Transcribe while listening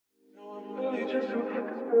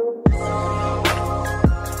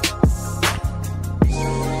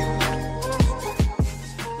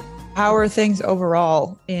How are things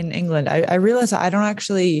overall in England? I realize I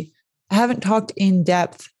haven't talked in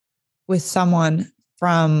depth with someone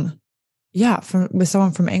with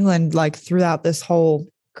someone from England, like throughout this whole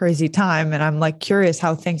crazy time. And I'm like curious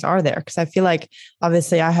how things are there. Cause I feel like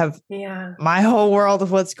obviously I have my whole world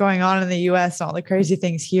of what's going on in the US and all the crazy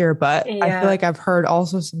things here, but I feel like I've heard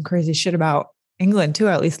also some crazy shit about England too,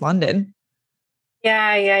 at least London.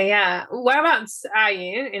 Yeah. Whereabouts are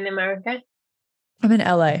you in America? I'm in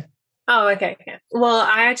LA. Oh, okay. Well,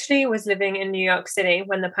 I actually was living in New York City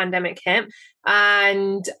when the pandemic hit,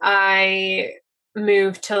 and I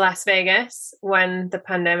moved to Las Vegas when the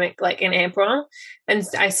pandemic, like in April, and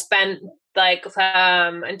I spent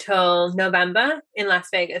until November in Las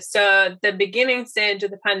Vegas. So the beginning stage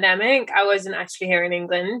of the pandemic, I wasn't actually here in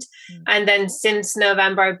England. And then since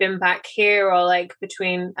November, I've been back here, or like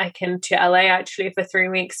I came to LA actually for 3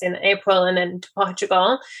 weeks in April and then to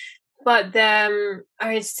Portugal. But then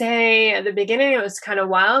I'd say at the beginning, it was kind of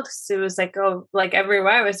wild. So it was like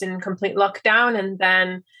everywhere I was in complete lockdown, and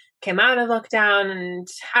then came out of lockdown, and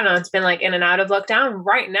I don't know, it's been like in and out of lockdown.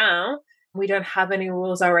 Right now, we don't have any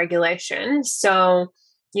rules or regulations. So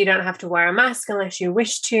you don't have to wear a mask unless you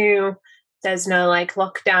wish to. There's no like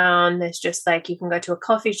lockdown. There's just like you can go to a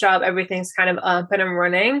coffee shop. Everything's kind of up and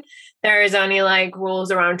running. There is only like rules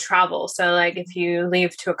around travel. So like if you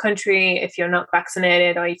leave to a country, if you're not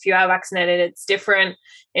vaccinated, or if you are vaccinated, it's different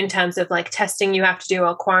in terms of like testing you have to do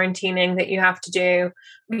or quarantining that you have to do.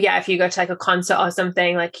 Yeah, if you go to like a concert or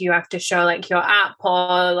something, like you have to show like your app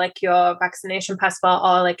or like your vaccination passport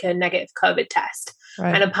or like a negative COVID test.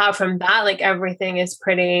 Right. And apart from that, like everything is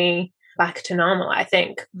pretty back to normal, I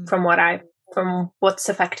think, from what's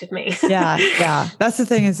affected me. Yeah. That's the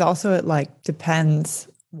thing, is also it like depends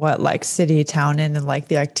what like city, town in, and like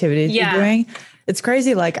the activities you're doing. It's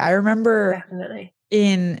crazy. Like I remember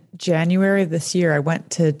in January of this year, I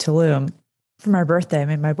went to Tulum for my birthday. I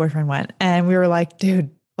mean, my boyfriend went, and we were like,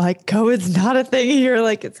 dude, like COVID's not a thing here.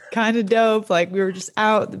 Like it's kind of dope. Like we were just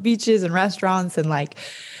out at the beaches and restaurants, and like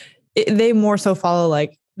they more so follow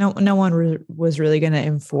like no one was really going to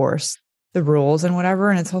enforce the rules and whatever.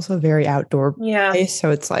 And it's also a very outdoor place.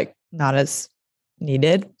 So it's like not as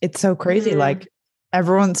needed. It's so crazy. Like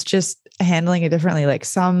everyone's just handling it differently. Like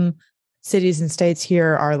some cities and states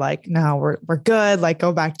here are like, no, we're good. Like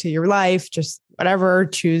go back to your life, just whatever,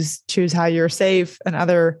 choose how you're safe. And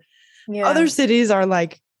other cities are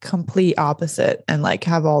like complete opposite and like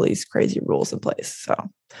have all these crazy rules in place. So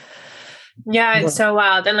yeah, it's so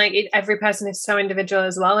wild. And like every person is so individual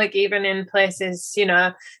as well. Like even in places, you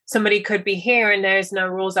know, somebody could be here and there's no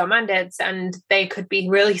rules or mandates, and they could be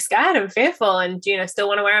really scared and fearful and, you know, still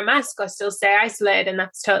want to wear a mask or still stay isolated. And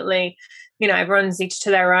that's totally, you know, everyone's each to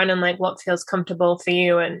their own and like what feels comfortable for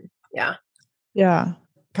you. And yeah. A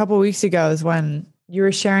couple of weeks ago is when you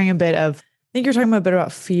were sharing a bit of, I think you're talking a bit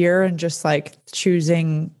about fear and just like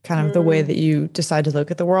choosing kind of the way that you decide to look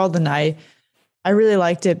at the world. And I really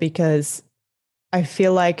liked it because I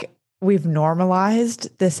feel like we've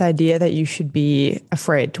normalized this idea that you should be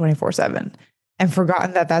afraid 24/7 and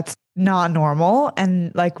forgotten that that's not normal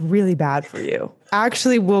and like really bad for you.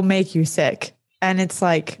 Actually will make you sick. And it's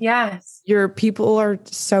like, your people are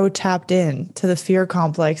so tapped in to the fear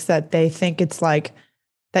complex that they think it's like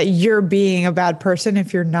that you're being a bad person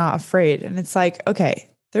if you're not afraid. And it's like, okay,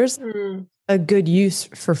 there's a good use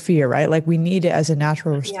for fear, right? Like we need it as a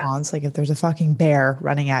natural response. Like if there's a fucking bear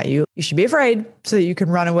running at you, you should be afraid so that you can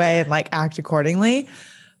run away and like act accordingly.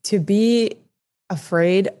 To be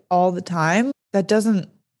afraid all the time,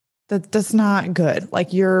 that's not good.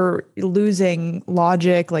 Like you're losing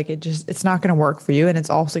logic. Like it's not going to work for you. And it's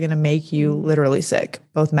also going to make you literally sick,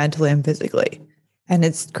 both mentally and physically. And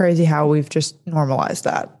it's crazy how we've just normalized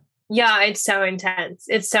that. Yeah, it's so intense.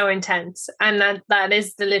 It's so intense. And that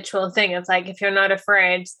is the literal thing. It's like, if you're not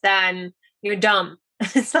afraid, then you're dumb.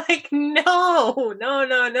 It's like, no.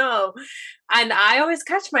 And I always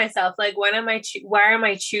catch myself, like, where am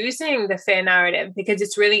I choosing the fear narrative? Because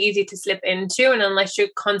it's really easy to slip into. And unless you're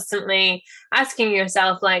constantly asking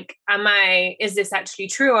yourself, like, is this actually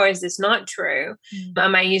true or is this not true?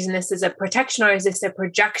 Am I using this as a protection or is this a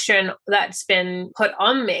projection that's been put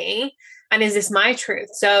on me? And is this my truth?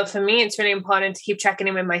 So for me, it's really important to keep checking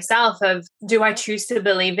in with myself of, do I choose to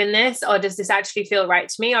believe in this, or does this actually feel right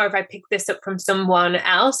to me? Or if I pick this up from someone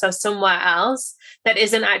else or somewhere else that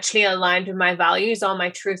isn't actually aligned with my values or my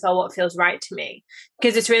truth or what feels right to me?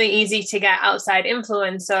 Because it's really easy to get outside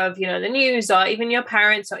influence of, you know, the news or even your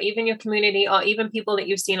parents or even your community or even people that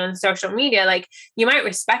you've seen on social media. Like, you might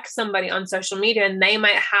respect somebody on social media and they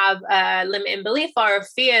might have a limiting belief or a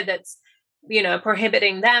fear that's, you know,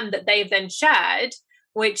 prohibiting them that they've then shared,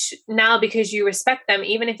 which now, because you respect them,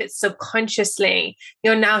 even if it's subconsciously,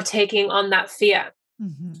 you're now taking on that fear.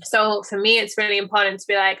 So for me, it's really important to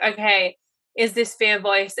be like, okay, is this fear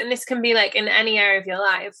voice? And this can be like in any area of your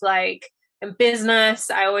life, like in business.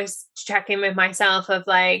 I always check in with myself of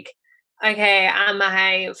like, okay, am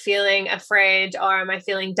I feeling afraid or am I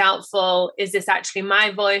feeling doubtful? Is this actually my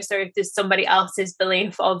voice, or if there's somebody else's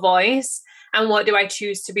belief or voice? And what do I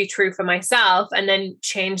choose to be true for myself? And then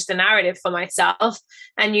change the narrative for myself.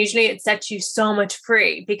 And usually it sets you so much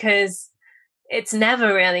free, because it's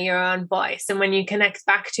never really your own voice. And when you connect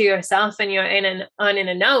back to yourself and you're in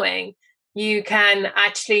a knowing, you can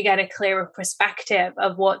actually get a clearer perspective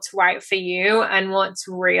of what's right for you and what's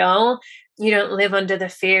real. You don't live under the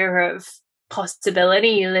fear of possibility.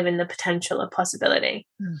 You live in the potential of possibility.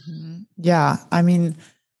 Yeah. I mean,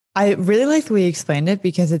 I really like the way you explained it,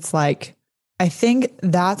 because it's like, I think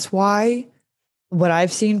that's why what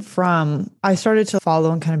I've seen I started to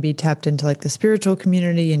follow and kind of be tapped into like the spiritual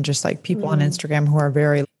community and just like people on Instagram who are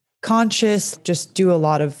very conscious, just do a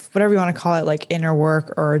lot of whatever you want to call it, like inner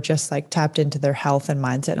work, or just like tapped into their health and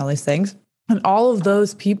mindset and all these things. And all of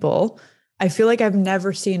those people, I feel like I've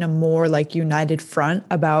never seen a more like united front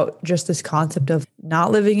about just this concept of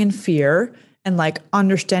not living in fear and like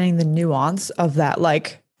understanding the nuance of that.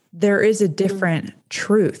 Like, there is a different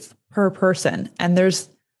truth per person. And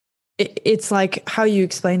it's like how you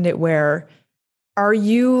explained it, where are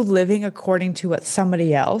you living according to what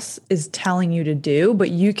somebody else is telling you to do,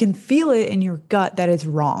 but you can feel it in your gut that it's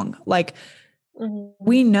wrong. Like,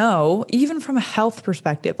 we know, even from a health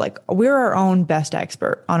perspective, like we're our own best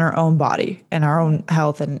expert on our own body and our own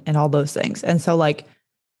health and all those things. And so like,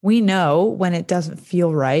 we know when it doesn't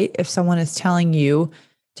feel right, if someone is telling you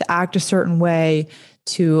to act a certain way,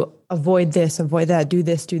 to avoid this, avoid that, do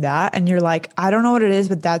this, do that. And you're like, I don't know what it is,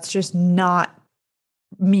 but that's just not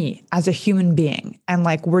me as a human being. And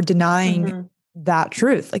like, we're denying that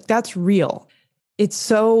truth. Like, that's real. It's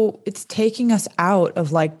taking us out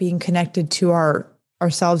of like being connected to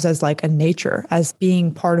ourselves as like a nature, as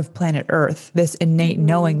being part of planet Earth, this innate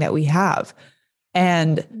knowing that we have.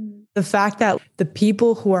 And the fact that the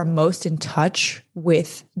people who are most in touch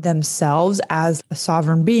with themselves as a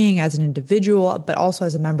sovereign being, as an individual, but also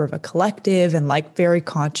as a member of a collective and like very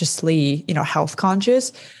consciously, you know, health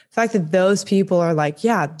conscious, the fact that those people are like,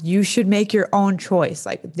 yeah, you should make your own choice.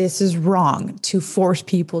 Like, this is wrong to force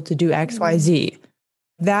people to do X, Y, Z.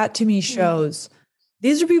 That to me shows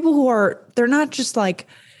these are people they're not just like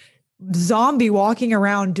zombie walking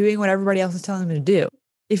around doing what everybody else is telling them to do.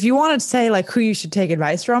 If you want to say like who you should take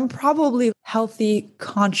advice from, probably healthy,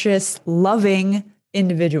 conscious, loving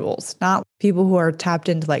individuals, not people who are tapped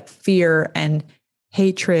into like fear and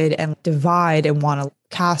hatred and divide and want to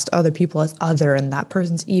cast other people as other, and that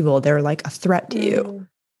person's evil. They're like a threat to you.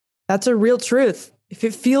 That's a real truth. If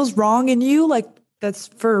it feels wrong in you, like that's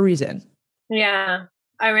for a reason. Yeah,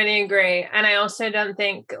 I really agree. And I also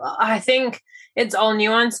I think it's all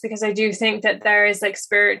nuanced, because I do think that there is like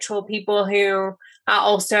spiritual people who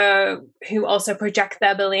also project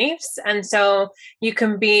their beliefs. And so you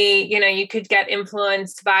can be, you know, you could get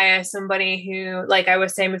influenced by somebody who, like I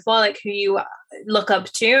was saying before, like who you look up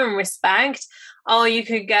to and respect, or you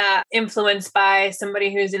could get influenced by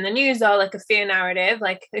somebody who's in the news, or like a fear narrative,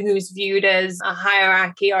 like who's viewed as a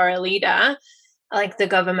hierarchy or a leader, like the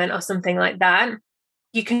government or something like that.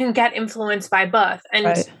 You can get influenced by both.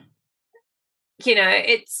 And you know,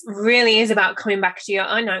 it really is about coming back to your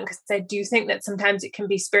unknown, because I do think that sometimes it can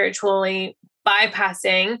be spiritually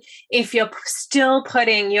bypassing if you're still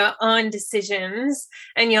putting your own decisions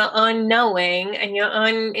and your own knowing and your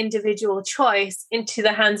own individual choice into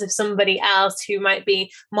the hands of somebody else who might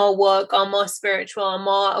be more woke or more spiritual or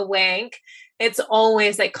more awake. It's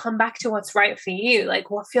always like, come back to what's right for you, like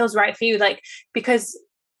what feels right for you, like, because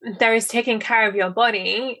there is taking care of your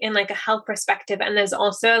body in like a health perspective, and there's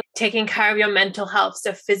also taking care of your mental health.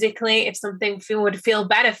 So physically, if something would feel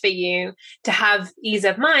better for you to have ease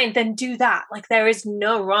of mind, then do that. Like, there is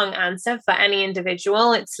no wrong answer for any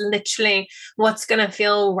individual. It's literally what's going to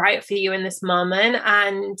feel right for you in this moment.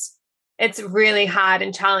 And it's really hard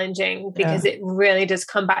and challenging, because it really does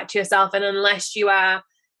come back to yourself. And unless you are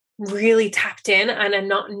really tapped in and are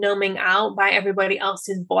not numbing out by everybody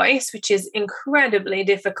else's voice, which is incredibly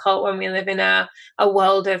difficult when we live in a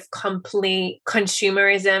world of complete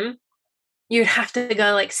consumerism. You'd have to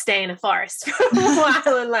go like stay in a forest for a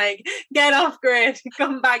while and like get off grid,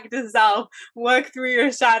 come back to self, work through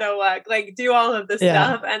your shadow work, like do all of the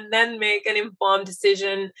stuff and then make an informed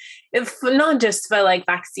decision, if not just for like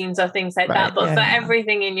vaccines or things like that, but for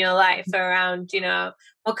everything in your life around, you know,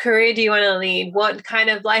 what career do you want to lead? What kind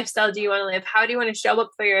of lifestyle do you want to live? How do you want to show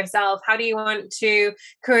up for yourself? How do you want to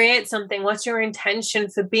create something? What's your intention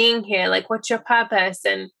for being here? Like, what's your purpose?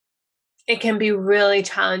 And it can be really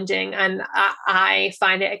challenging, and I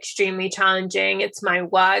find it extremely challenging. It's my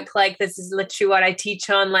work. Like, this is literally what I teach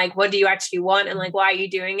on. Like, what do you actually want? And like, why are you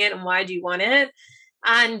doing it? And why do you want it?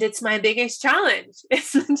 And it's my biggest challenge.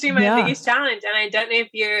 It's literally my biggest challenge. And I don't know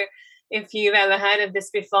if you've ever heard of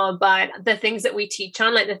this before, but the things that we teach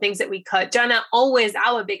on, like the things that we coach on, are always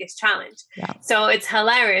our biggest challenge. So it's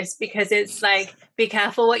hilarious because it's like, be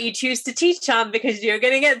careful what you choose to teach on because you're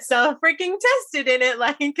going to get so freaking tested in it.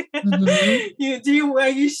 Like, are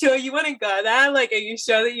you sure you want to go there? Like, are you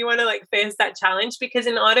sure that you want to like face that challenge? Because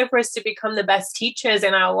in order for us to become the best teachers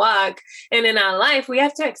in our work and in our life, we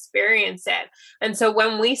have to experience it. And so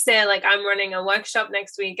when we say like, I'm running a workshop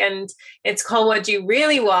next week and it's called What Do You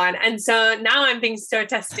Really Want? And so now I'm being so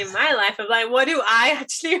tested in my life of like, what do I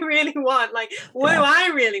actually really want? Like, what do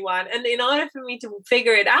I really want? And in order for me to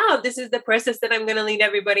figure it out, this is the process that I'm going to lead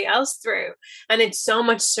everybody else through. And it's so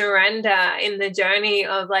much surrender in the journey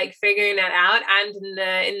of like figuring that out and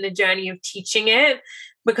in the journey of teaching it,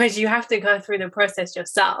 because you have to go through the process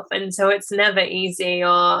yourself. And so it's never easy,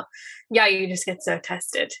 or you just get so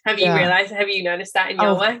tested. Have you noticed that in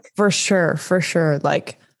your work? For sure.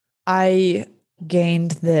 Like, I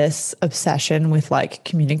gained this obsession with like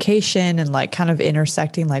communication and like kind of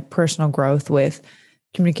intersecting like personal growth with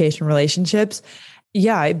communication relationships.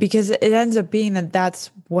 Yeah, because it ends up being that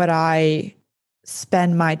that's what I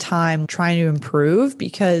spend my time trying to improve,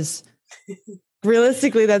 because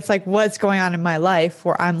realistically, that's like what's going on in my life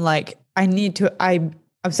where I'm like, I'm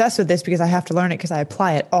obsessed with this because I have to learn it because I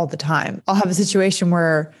apply it all the time. I'll have a situation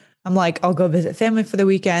where I'm like, I'll go visit family for the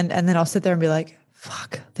weekend and then I'll sit there and be like,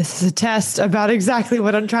 fuck, this is a test about exactly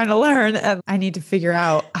what I'm trying to learn. And I need to figure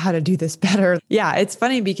out how to do this better. Yeah, it's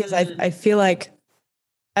funny because I feel like,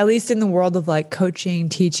 at least in the world of like coaching,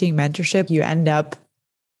 teaching, mentorship, you end up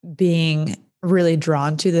being really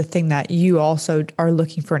drawn to the thing that you also are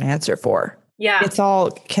looking for an answer for. Yeah. It's all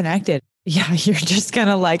connected. Yeah. You're just going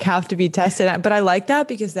to like have to be tested. But I like that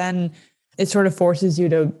because then it sort of forces you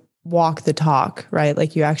to walk the talk, right?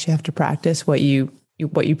 Like you actually have to practice what you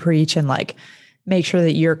preach and like make sure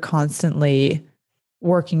that you're constantly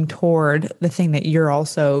working toward the thing that you're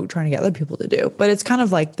also trying to get other people to do. But it's kind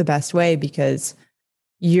of like the best way because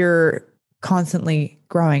you're constantly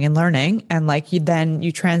growing and learning, and like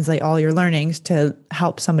you translate all your learnings to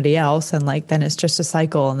help somebody else, and like then it's just a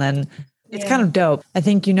cycle, and then it's kind of dope. I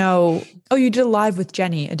think you did a live with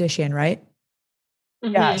Jenny Edition, right?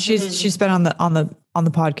 Mm-hmm, yeah, she's been on the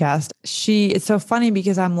podcast. It's so funny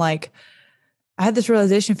because I'm like, I had this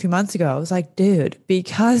realization a few months ago. I was like, dude,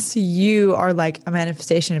 because you are like a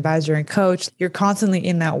manifestation advisor and coach, you're constantly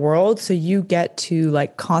in that world. So you get to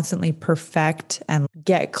like constantly perfect and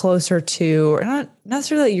get closer to, or not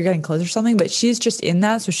necessarily that you're getting closer to something, but she's just in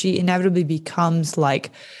that. So she inevitably becomes like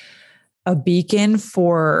a beacon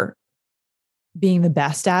for being the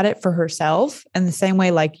best at it for herself. And the same way,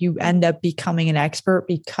 like you end up becoming an expert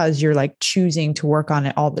because you're like choosing to work on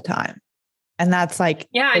it all the time. And that's like,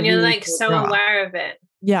 and you're like so aware of it.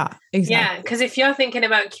 Yeah, exactly. Yeah, because if you're thinking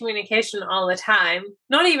about communication all the time,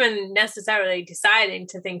 not even necessarily deciding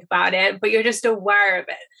to think about it, but you're just aware of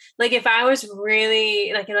it. Like if I was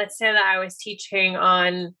really, like, let's say that I was teaching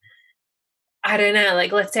on, I don't know,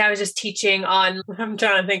 like let's say I was just teaching on, I'm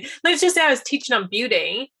trying to think, let's just say I was teaching on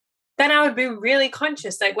beauty, then I would be really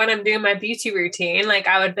conscious. Like when I'm doing my beauty routine, like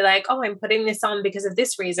I would be like, oh, I'm putting this on because of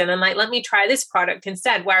this reason. And like, let me try this product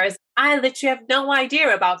instead. Whereas I literally have no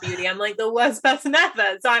idea about beauty. I'm like the worst person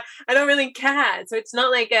ever. So I don't really care. So it's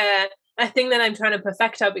not like a thing that I'm trying to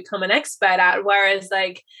perfect or become an expert at. Whereas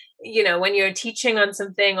like, you know, when you're teaching on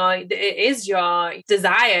something or it is your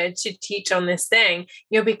desire to teach on this thing,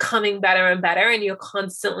 you're becoming better and better, and you're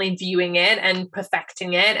constantly viewing it and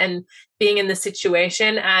perfecting it and being in the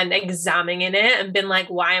situation and examining it and being like,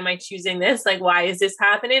 why am I choosing this? Like, why is this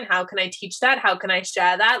happening? How can I teach that? How can I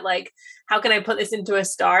share that? Like, how can I put this into a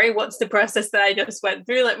story? What's the process that I just went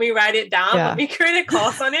through? Let me write it down. Let me create a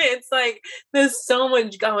course on it. It's like, there's so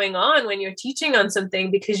much going on when you're teaching on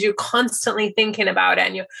something because you're constantly thinking about it,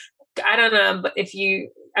 and I don't know, but if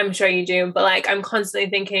you I'm sure you do, but like I'm constantly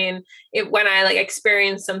thinking when I like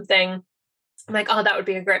experience something, I'm like, oh, that would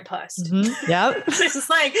be a great post. Mm-hmm. Yep. It's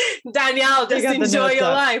like, Danielle, just enjoy your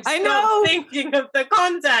life. I Stop know. thinking of the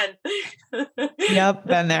content. Yep.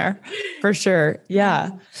 Been there for sure.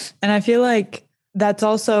 Yeah. And I feel like that's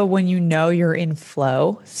also when you know you're in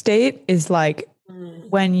flow state is like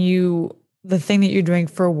when the thing that you're doing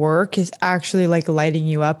for work is actually like lighting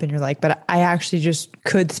you up and you're like, but I actually just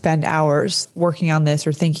could spend hours working on this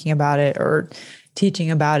or thinking about it or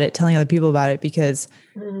teaching about it, telling other people about it because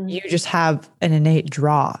you just have an innate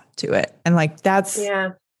draw to it. And like that's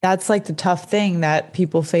like the tough thing that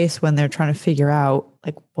people face when they're trying to figure out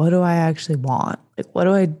like, what do I actually want? Like, what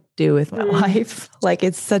do I do with my life? Like,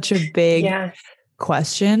 it's such a big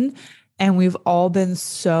question. And we've all been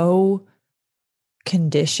so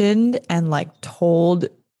conditioned and like told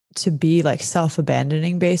to be like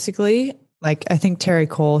self-abandoning basically. Like I think Terry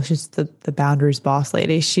Cole, she's the Boundaries boss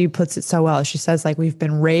lady. She puts it so well. She says like we've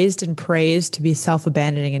been raised and praised to be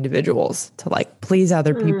self-abandoning individuals, to like please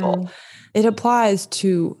other people. It applies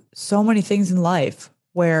to so many things in life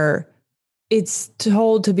where it's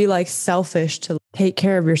told to be like selfish, to take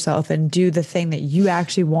care of yourself and do the thing that you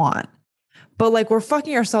actually want. But like we're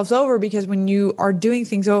fucking ourselves over because when you are doing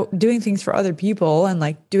things for other people and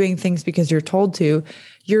like doing things because you're told to,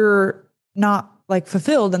 you're not like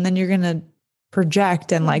fulfilled. And then you're going to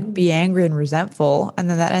project and like be angry and resentful. And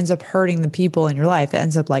then that ends up hurting the people in your life. It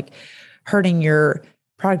ends up like hurting your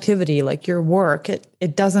productivity, like your work.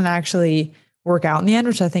 It doesn't actually work out in the end,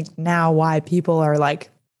 which I think now why people are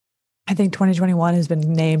like, I think 2021 has been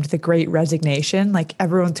named the Great Resignation. Like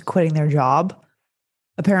everyone's quitting their job.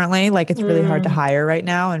 Apparently, like it's really hard to hire right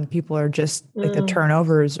now, and people are just like the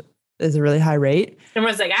turnover is a really high rate.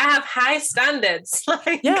 Everyone's like, I have high standards.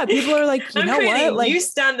 Like, yeah, people are like, you know what? Like new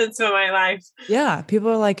standards for my life. Yeah, people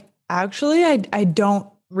are like, actually, I don't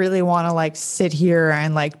really want to like sit here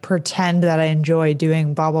and like pretend that I enjoy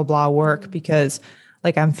doing blah blah blah work because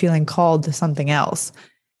like I'm feeling called to something else.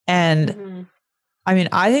 And I mean,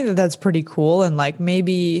 I think that that's pretty cool, and like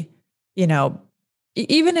maybe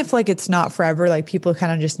even if like it's not forever, like people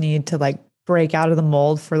kind of just need to like break out of the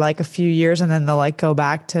mold for like a few years and then they'll like go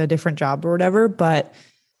back to a different job or whatever. But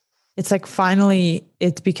it's like finally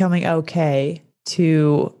it's becoming okay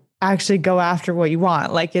to actually go after what you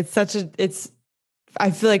want. Like I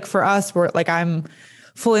feel like for us, we're like, I'm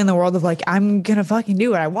fully in the world of like, I'm going to fucking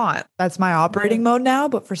do what I want. That's my operating mode now.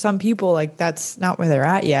 But for some people, like that's not where they're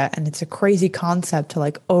at yet. And it's a crazy concept to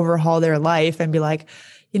like overhaul their life and be like,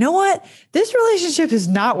 you know what? This relationship is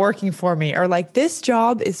not working for me, or like this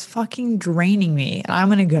job is fucking draining me and I'm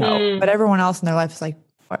going to go. But everyone else in their life is like,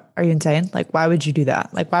 what, are you insane? Like, why would you do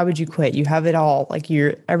that? Like, why would you quit? You have it all. Like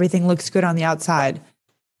everything looks good on the outside,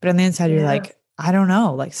 but on the inside, you're like, I don't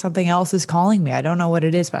know, like something else is calling me. I don't know what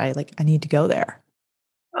it is, but I need to go there.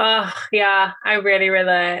 Oh yeah. I really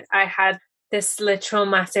relate. I had this literal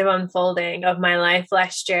massive unfolding of my life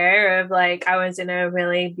last year of like, I was in a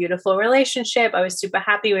really beautiful relationship. I was super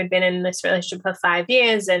happy. We'd been in this relationship for 5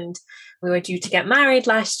 years and we were due to get married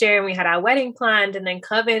last year and we had our wedding planned and then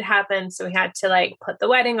COVID happened. So we had to like put the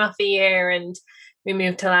wedding off a year and we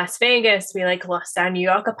moved to Las Vegas. We like lost our New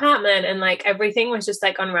York apartment and like everything was just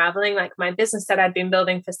like unraveling. Like my business that I'd been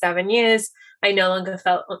building for 7 years, I no longer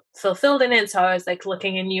felt fulfilled in it. So I was like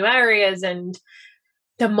looking in new areas, and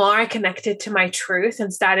the more I connected to my truth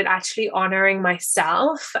and started actually honoring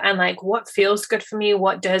myself and like what feels good for me,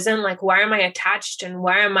 what doesn't, like where am I attached and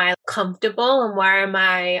where am I comfortable and where am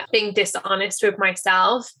I being dishonest with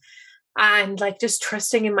myself, and like just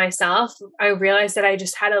trusting in myself, I realized that I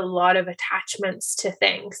just had a lot of attachments to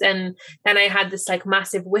things. And then I had this like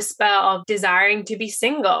massive whisper of desiring to be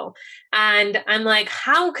single. And I'm like,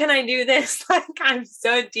 how can I do this? Like, I'm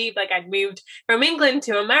so deep. Like I'd moved from England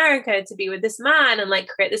to America to be with this man and like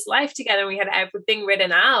create this life together. We had everything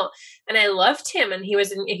written out and I loved him. And he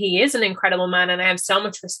is an incredible man. And I have so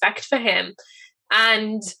much respect for him.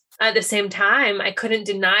 And at the same time, I couldn't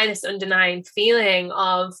deny this undenying feeling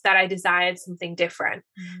of that I desired something different.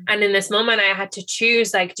 And in this moment, I had to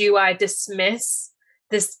choose, like, do I dismiss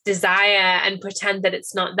this desire and pretend that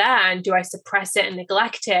it's not there? And do I suppress it and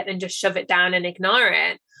neglect it and just shove it down and ignore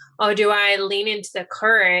it? Or do I lean into the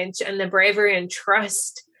courage and the bravery and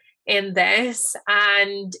trust in this?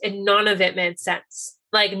 And none of it made sense.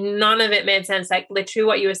 Like none of it made sense. Like literally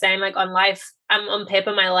what you were saying, like on life, on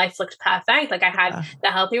paper, my life looked perfect. Like I had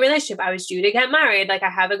the healthy relationship. I was due to get married. Like I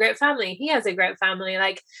have a great family. He has a great family.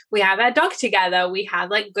 Like we have our dog together. We have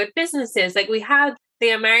like good businesses. Like we had the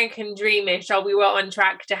American dream-ish, or we were on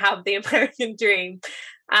track to have the American dream.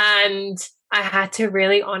 And I had to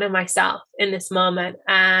really honor myself in this moment.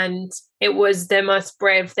 And it was the most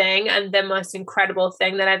brave thing and the most incredible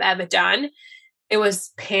thing that I've ever done. It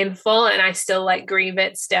was painful and I still like grieve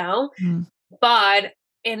it still. But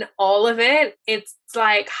in all of it, it's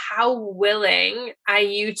like, how willing are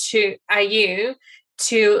you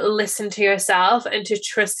to listen to yourself and to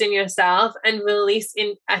trust in yourself and release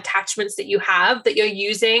in attachments that you have that you're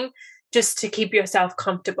using just to keep yourself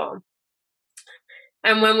comfortable.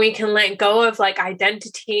 And when we can let go of like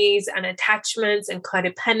identities and attachments and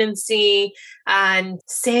codependency and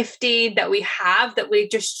safety that we have, that we're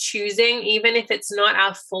just choosing, even if it's not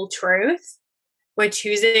our full truth, we're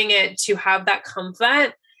choosing it to have that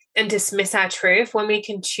comfort and dismiss our truth. When we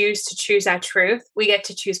can choose to choose our truth, we get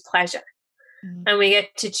to choose pleasure. And we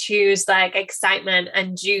get to choose like excitement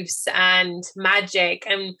and juice and magic.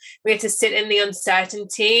 And we get to sit in the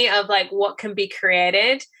uncertainty of like what can be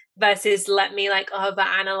created versus let me like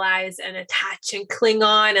overanalyze and attach and cling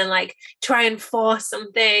on and like try and force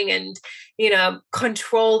something and, you know,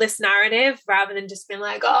 control this narrative rather than just being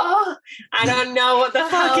like, oh, I don't know what the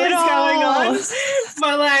hell is going on.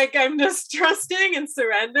 But like, I'm just trusting and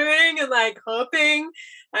surrendering and like hoping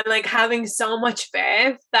and like having so much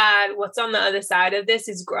faith that what's on the other side of this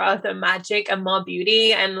is growth and magic and more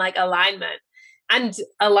beauty and like alignment. And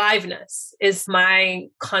aliveness is my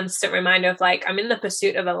constant reminder of like, I'm in the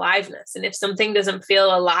pursuit of aliveness. And if something doesn't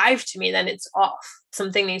feel alive to me, then it's off.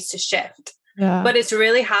 Something needs to shift. Yeah. But it's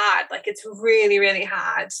really hard. Like it's really, really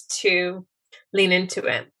hard to lean into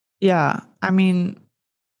it. Yeah. I mean,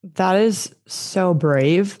 that is so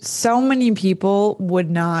brave. So many people would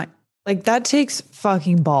not, like, that takes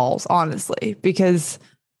fucking balls, honestly, because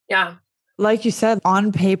yeah, like you said,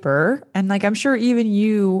 on paper, and like, I'm sure even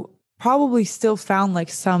you probably still found like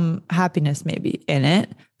some happiness maybe in it,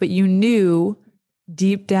 but you knew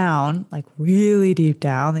deep down, like really deep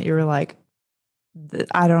down, that you were like,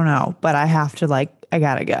 I don't know, but I have to like, I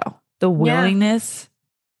gotta go. The willingness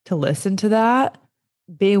to listen to that,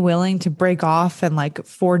 be willing to break off and like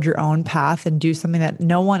forge your own path and do something that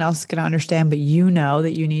no one else is going to understand, but you know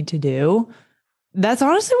that you need to do. That's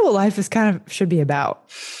honestly what life is kind of should be about.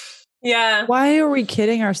 Yeah. Why are we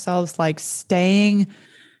kidding ourselves? Like staying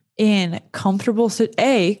in comfortable,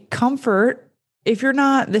 comfort. If you're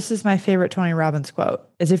not, this is my favorite Tony Robbins quote,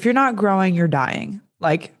 is if you're not growing, you're dying.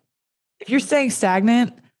 Like if you're staying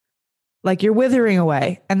stagnant, like you're withering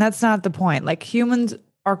away. And that's not the point. Like humans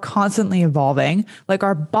are constantly evolving. Like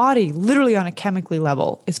our body, literally on a chemically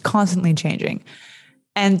level, is constantly changing.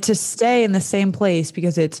 And to stay in the same place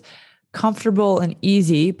because it's comfortable and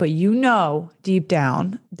easy, but you know deep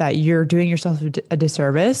down that you're doing yourself a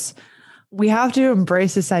disservice, we have to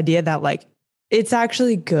embrace this idea that like it's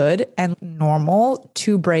actually good and normal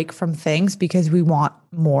to break from things because we want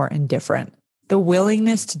more and different. The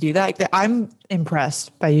willingness to do that, like, I'm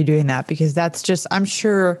impressed by you doing that because that's just, I'm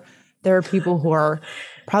sure there are people who are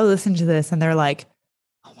probably listening to this and they're like,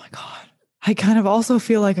 oh my God, I kind of also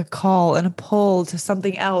feel like a call and a pull to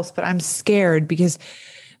something else, but I'm scared because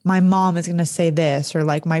my mom is going to say this, or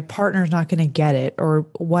like my partner's not going to get it, or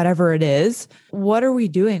whatever it is. What are we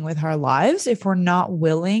doing with our lives if we're not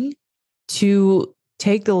willing to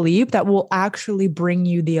take the leap that will actually bring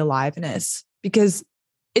you the aliveness? Because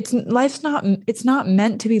it's not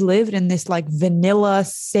meant to be lived in this like vanilla,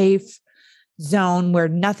 safe zone where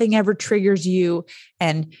nothing ever triggers you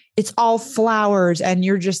and it's all flowers and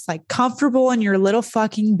you're just like comfortable in your little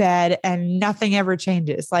fucking bed and nothing ever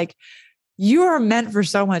changes. Like you are meant for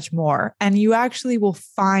so much more and you actually will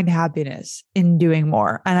find happiness in doing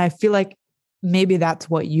more. And I feel like maybe that's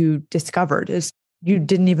what you discovered is you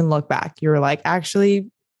didn't even look back. You were like, actually,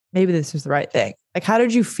 maybe this is the right thing. Like, how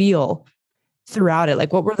did you feel throughout it?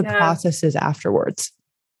 Like, what were the processes afterwards?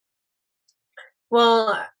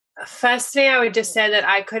 Well, firstly, I would just say that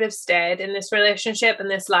I could have stayed in this relationship and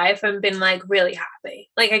this life and been like really happy.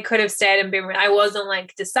 Like I could have stayed and been, I wasn't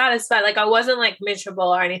like dissatisfied. Like I wasn't like miserable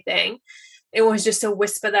or anything. It was just a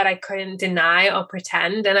whisper that I couldn't deny or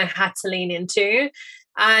pretend and I had to lean into.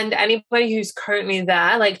 And anybody who's currently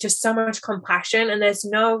there, like just so much compassion and there's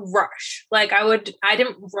no rush. Like I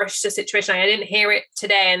didn't rush the situation. I didn't hear it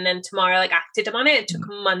today and then tomorrow like acted on it. It took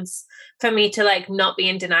months for me to like not be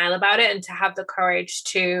in denial about it and to have the courage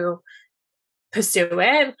to pursue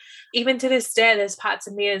it. Even to this day, there's parts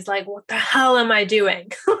of me is like, what the hell am I doing?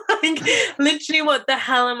 Like literally, what the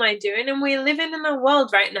hell am I doing? And we're living in a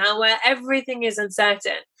world right now where everything is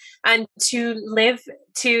uncertain. And to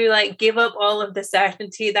like give up all of the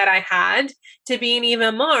certainty that I had to be in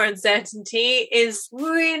even more uncertainty is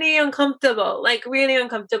really uncomfortable, like really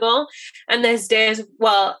uncomfortable. And there's days,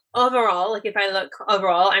 well, overall, like if I look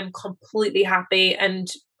overall, I'm completely happy and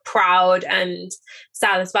proud and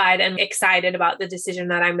satisfied and excited about the decision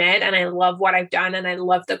that I made. And I love what I've done, and I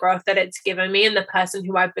love the growth that it's given me and the person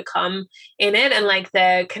who I've become in it, and like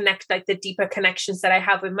the deeper connections that I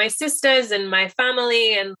have with my sisters and my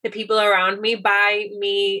family and the people around me by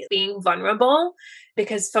me being vulnerable.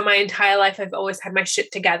 Because for my entire life, I've always had my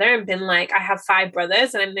shit together and been like, I have 5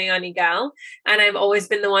 brothers and I'm the only girl. And I've always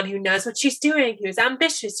been the one who knows what she's doing, who's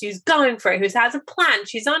ambitious, who's going for it, who has a plan.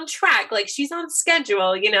 She's on track, like she's on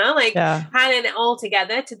schedule, having it all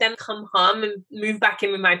together, to then come home and move back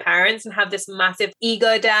in with my parents and have this massive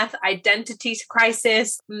ego death, identity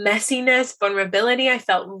crisis, messiness, vulnerability. I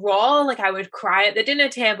felt raw. Like I would cry at the dinner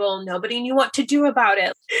table. Nobody knew what to do about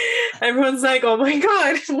it. Everyone's like, oh my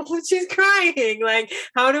God, she's crying. Like,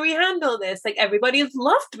 how do we handle this? Like, everybody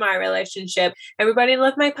loved my relationship. Everybody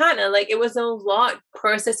loved my partner. Like, it was a lot to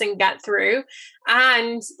process and get through.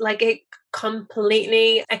 And like, it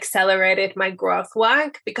completely accelerated my growth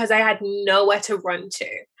work because I had nowhere to run to.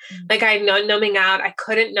 Like, I had no numbing out. I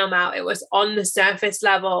couldn't numb out. It was on the surface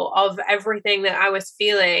level of everything that I was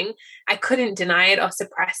feeling. I couldn't deny it or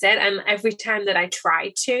suppress it. And every time that I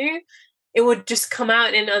tried to, it would just come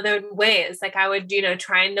out in other ways. Like I would,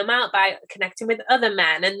 try and numb out by connecting with other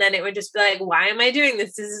men. And then it would just be like, why am I doing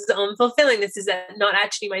this? This is unfulfilling. This is not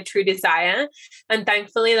actually my true desire. And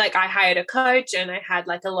thankfully, like I hired a coach and I had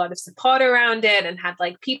like a lot of support around it and had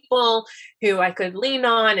like people who I could lean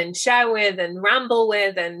on and share with and ramble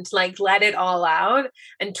with and like let it all out,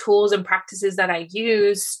 and tools and practices that I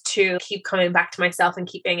use to keep coming back to myself and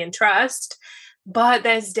keep being in trust. But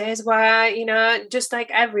there's days where, just like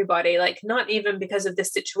everybody, like not even because of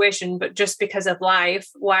this situation, but just because of life,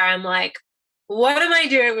 where I'm like, what am I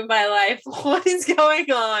doing with my life? What is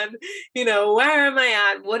going on? Where am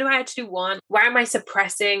I at? What do I actually want? Where am I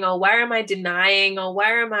suppressing, or where am I denying, or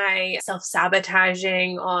where am I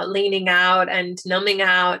self-sabotaging or leaning out and numbing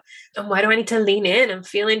out? And why do I need to lean in and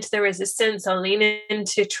feel into the resistance, or lean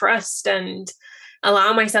into trust and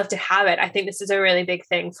allow myself to have it? I think this is a really big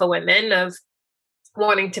thing for women, of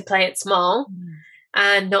wanting to play it small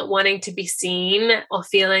and not wanting to be seen, or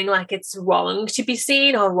feeling like it's wrong to be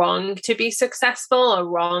seen, or wrong to be successful, or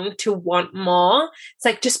wrong to want more. It's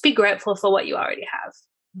like, just be grateful for what you already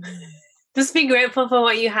have. Just be grateful for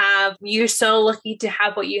what you have. You're so lucky to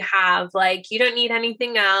have what you have. Like, you don't need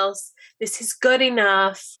anything else. This is good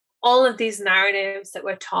enough. All of these narratives that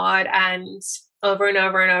we're taught and over and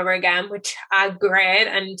over and over again, which are great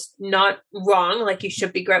and not wrong. Like, you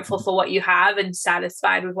should be grateful for what you have and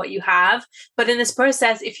satisfied with what you have. But in this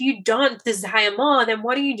process, if you don't desire more, then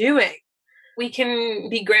what are you doing? We can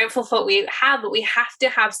be grateful for what we have, but we have to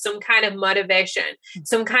have some kind of motivation,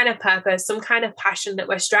 some kind of purpose, some kind of passion that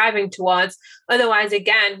we're striving towards. Otherwise,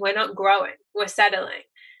 again, we're not growing, we're settling.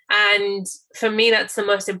 And for me, that's the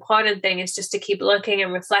most important thing, is just to keep looking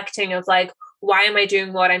and reflecting of like, why am I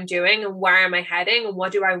doing what I'm doing, and where am I heading, and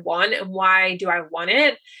what do I want, and why do I want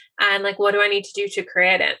it? And like, what do I need to do to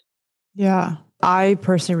create it? Yeah. I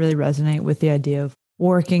personally really resonate with the idea of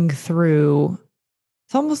working through,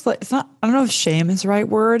 it's almost like, I don't know if shame is the right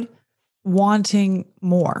word, wanting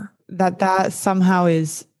more, that somehow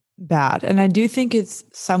is bad. And I do think it's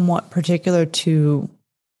somewhat particular to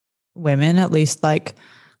women, at least like,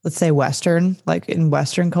 let's say Western, like in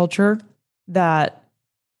Western culture, that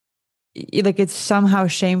like it's somehow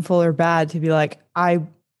shameful or bad to be like, I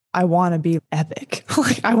want to be epic.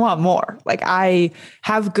 Like, I want more. Like, I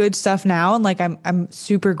have good stuff now, and like I'm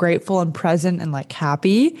super grateful and present and like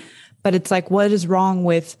happy. But it's like, what is wrong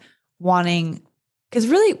with wanting? Because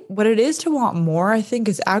really, what it is to want more, I think,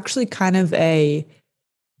 is actually kind of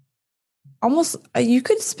almost, you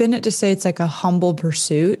could spin it to say it's like a humble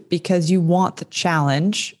pursuit, because you want the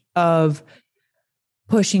challenge of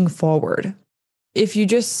pushing forward. If you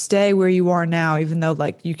just stay where you are now, even though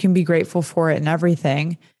like you can be grateful for it and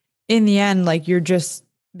everything, in the end, like you're just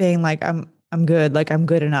being like, I'm good. Like, I'm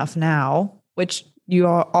good enough now, which you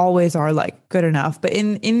always are, like, good enough. But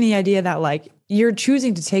in the idea that like you're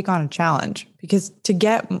choosing to take on a challenge, because to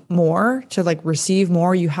get more, to like receive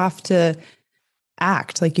more, you have to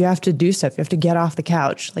act. Like, you have to do stuff. You have to get off the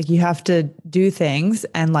couch. Like, you have to do things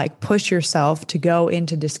and like push yourself to go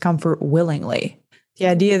into discomfort willingly. The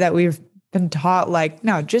idea that we've been taught, like,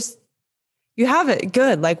 no, just, you have it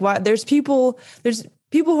good. Like, what? There's people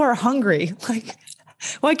who are hungry. Like,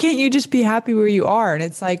 why can't you just be happy where you are? And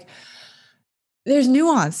it's like, there's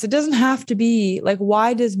nuance. It doesn't have to be like,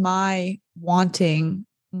 why does my wanting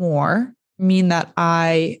more mean that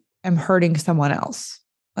I am hurting someone else?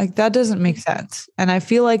 Like, that doesn't make sense. And I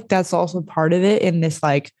feel like that's also part of it in this,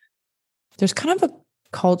 like, there's kind of a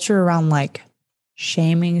culture around like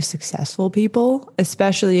shaming successful people,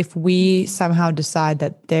 especially if we somehow decide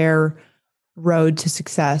that their road to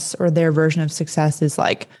success or their version of success is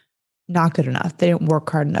like not good enough. They didn't work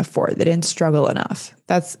hard enough for it. They didn't struggle enough.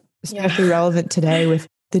 That's especially relevant today with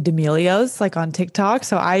the D'Amelios, like on TikTok.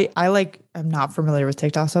 So I like, I'm not familiar with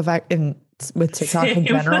TikTok. So if I, with TikTok in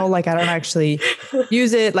general, like I don't actually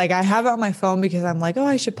use it. Like I have it on my phone because I'm like, oh,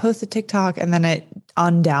 I should post a TikTok. And then it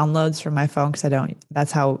undownloads from my phone because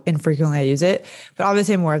that's how infrequently I use it. But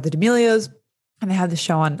obviously I'm aware of the D'Amelios and they have the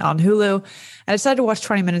show on Hulu. And I decided to watch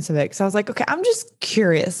 20 minutes of it because I was like, okay, I'm just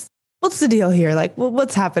curious. What's the deal here? Like, well,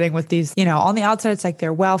 what's happening with these? You know, on the outside, it's like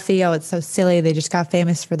they're wealthy. Oh, it's so silly. They just got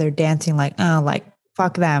famous for their dancing. Like, oh, like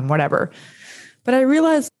fuck them, whatever. But I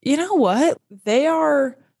realized, you know what? They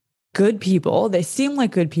are good people. They seem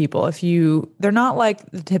like good people. They're not like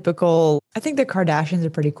the typical, I think the Kardashians are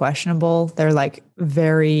pretty questionable. They're like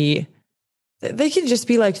they can just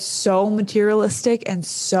be like so materialistic and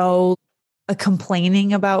so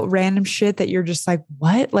complaining about random shit that you're just like,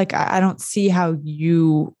 what? Like, I don't see how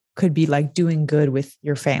you could be like doing good with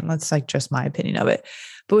your fame. That's like just my opinion of it.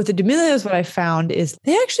 But with the D'Amelios, what I found is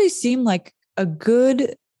they actually seem like a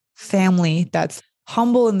good family that's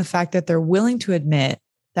humble in the fact that they're willing to admit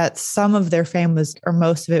that some of their fame was, or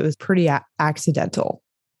most of it was pretty accidental.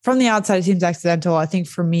 From the outside, it seems accidental. I think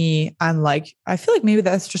for me, I'm like, I feel like maybe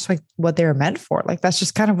that's just like what they were meant for. Like, that's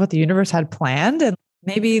just kind of what the universe had planned. And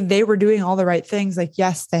maybe they were doing all the right things. Like,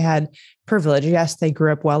 yes, they had privilege. Yes, they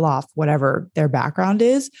grew up well off, whatever their background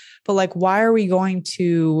is. But like, why are we going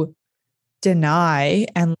to deny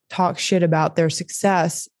and talk shit about their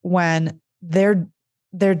success when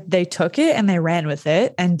they took it and they ran with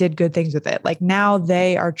it and did good things with it? Like now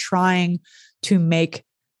they are trying to make,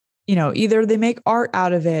 you know, either they make art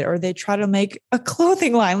out of it or they try to make a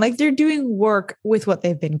clothing line. Like they're doing work with what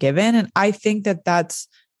they've been given. And I think that that's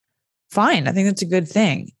fine. I think that's a good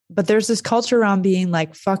thing. But there's this culture around being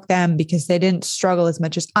like, fuck them because they didn't struggle as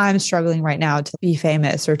much as I'm struggling right now to be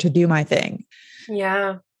famous or to do my thing.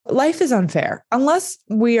 Yeah. Life is unfair unless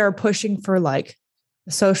we are pushing for like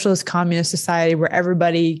a socialist communist society where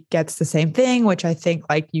everybody gets the same thing, which I think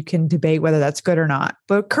like you can debate whether that's good or not.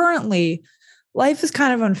 But currently life is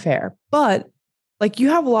kind of unfair, but like you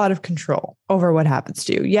have a lot of control over what happens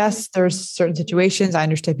to you. Yes, there's certain situations. I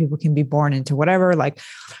understand people can be born into whatever, like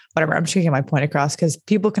whatever. I'm just gonna get my point across because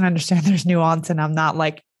people can understand there's nuance and I'm not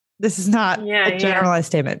like, this is not a generalized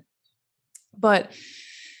statement. But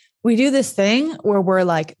we do this thing where we're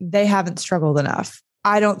like, they haven't struggled enough.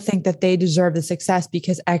 I don't think that they deserve the success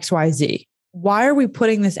because X, Y, Z. Why are we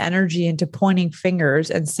putting this energy into pointing fingers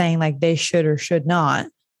and saying like they should or should not?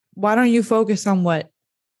 Why don't you focus on what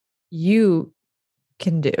you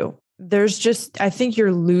can do? There's just, I think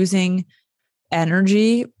you're losing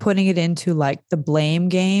energy putting it into like the blame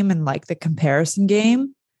game and like the comparison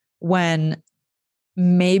game when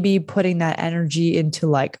maybe putting that energy into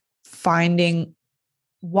like finding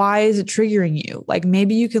why is it triggering you? Like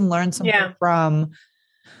maybe you can learn something from,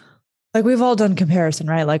 like we've all done comparison,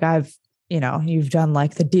 right? Like you've done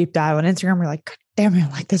like the deep dive on Instagram. You're like, God damn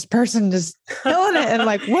it, like this person is killing it. And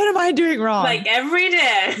like, what am I doing wrong? Like every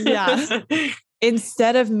day. Yeah.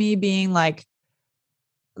 Instead of me being like,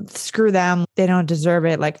 screw them, they don't deserve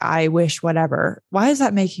it. Like I wish whatever. Why is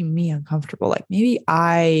that making me uncomfortable? Like maybe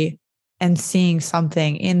I am seeing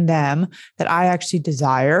something in them that I actually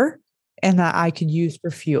desire and that I could use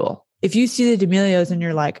for fuel. If you see the D'Amelios and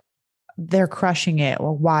you're like, they're crushing it,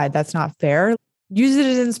 well, why? That's not fair. Use it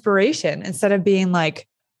as inspiration instead of being like,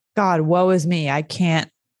 God, woe is me. I can't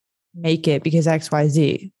make it because X, Y,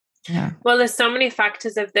 Z. Yeah. Well, there's so many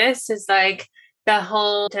factors of this. Is like the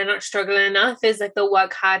whole they're not struggling enough is like the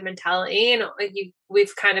work hard mentality. And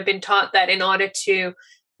we've kind of been taught that in order to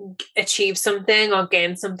achieve something or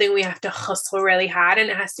gain something, we have to hustle really hard and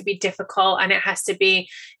it has to be difficult and it has to be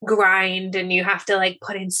grind and you have to like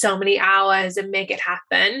put in so many hours and make it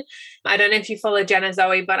happen. I don't know if you follow Jenna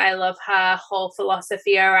Zoe, but I love her whole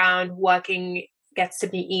philosophy around working gets to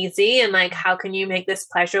be easy and like how can you make this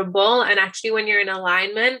pleasurable. And actually when you're in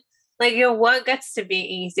alignment, like your work gets to be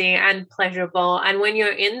easy and pleasurable. And when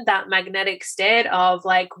you're in that magnetic state of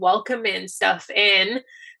like welcoming stuff in,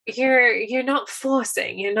 you're not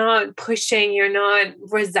forcing, you're not pushing, you're not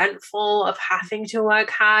resentful of having to work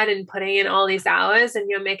hard and putting in all these hours, and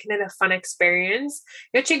you're making it a fun experience.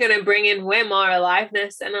 You're actually going to bring in way more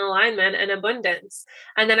aliveness and alignment and abundance.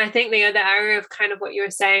 And then I think the other area of kind of what you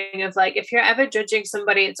were saying of like, if you're ever judging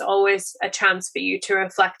somebody, it's always a chance for you to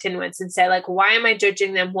reflect inwards and say like, why am I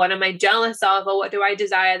judging them? What am I jealous of? Or what do I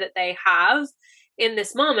desire that they have in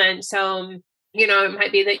this moment? So it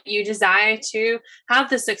might be that you desire to have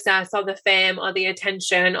the success or the fame or the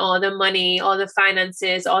attention or the money or the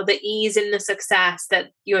finances or the ease in the success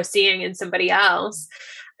that you're seeing in somebody else.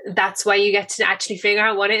 That's why you get to actually figure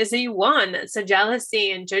out what it is that you want. So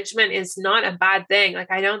jealousy and judgment is not a bad thing. Like,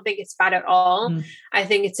 I don't think it's bad at all. I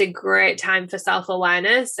think it's a great time for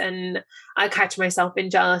self-awareness. And I catch myself being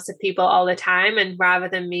jealous of people all the time. And rather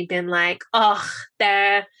than me being like, oh,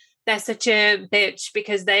 they're such a bitch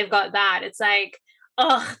because they've got that, it's like,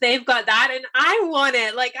 oh, they've got that and I want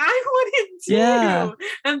it. Like, I want it too. Yeah.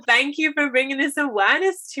 And thank you for bringing this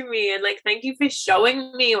awareness to me. And like, thank you for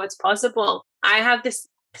showing me what's possible. I have this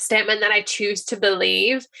statement that I choose to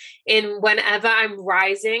believe in whenever I'm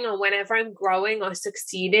rising or whenever I'm growing or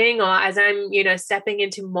succeeding, or as I'm, stepping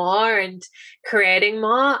into more and creating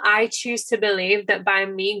more. I choose to believe that by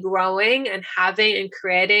me growing and having and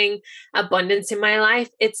creating abundance in my life,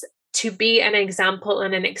 it's to be an example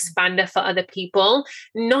and an expander for other people,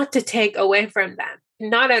 not to take away from them.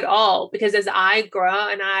 Not at all. Because as I grow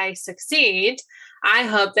and I succeed, I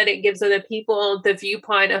hope that it gives other people the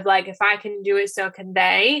viewpoint of like, if I can do it, so can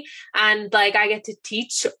they. And like, I get to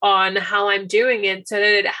teach on how I'm doing it so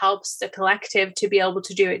that it helps the collective to be able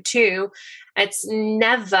to do it too. It's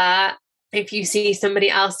never, if you see somebody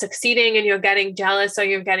else succeeding and you're getting jealous or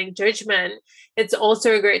you're getting judgment, it's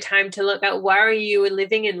also a great time to look at, where are you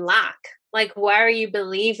living in lack? Like, where are you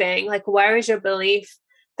believing? Like, where is your belief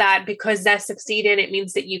that because they're succeeding, it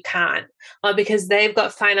means that you can, or because they've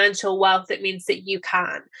got financial wealth, it means that you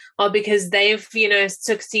can, or because they've,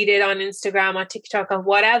 succeeded on Instagram or TikTok or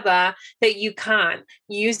whatever, that you can.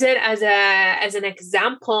 Use it as an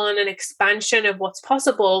example and an expansion of what's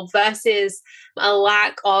possible versus a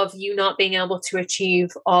lack of you not being able to achieve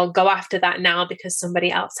or go after that now because somebody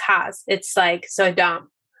else has. It's like so dumb.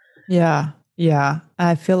 Yeah. Yeah.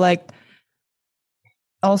 I feel like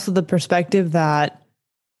also the perspective that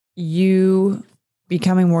you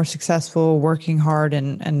becoming more successful, working hard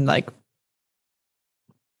and like,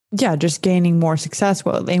 yeah, just gaining more success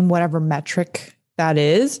in whatever metric that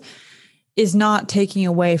is not taking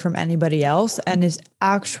away from anybody else and is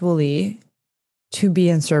actually to be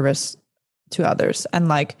in service to others. And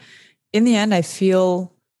like, in the end, I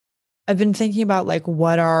feel I've been thinking about like,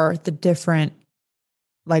 what are the different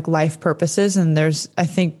like life purposes? And I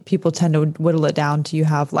think people tend to whittle it down to, you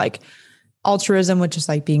have like altruism, which is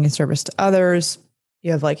like being in service to others.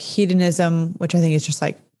 You have like hedonism, which I think is just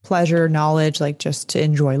like pleasure, knowledge, like just to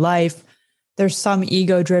enjoy life. There's some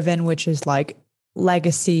ego driven, which is like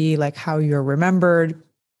legacy, like how you're remembered.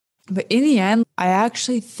 But in the end, I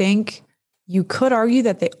actually think you could argue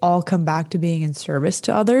that they all come back to being in service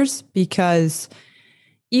to others, because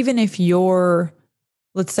even if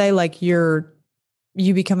let's say like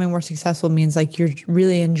you becoming more successful means like you're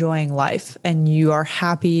really enjoying life and you are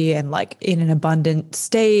happy and like in an abundant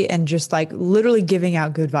state and just like literally giving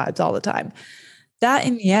out good vibes all the time. That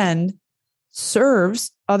in the end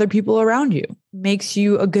serves other people around you, makes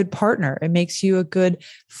you a good partner. It makes you a good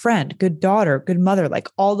friend, good daughter, good mother, like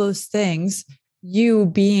all those things. You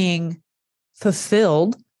being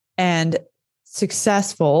fulfilled and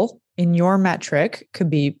successful in your metric, could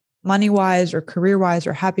be money-wise or career-wise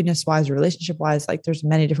or happiness-wise or relationship-wise, like there's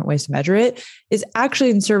many different ways to measure it, is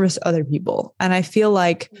actually in service to other people. And I feel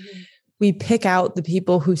like we pick out the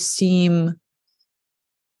people who seem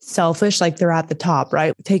selfish, like they're at the top,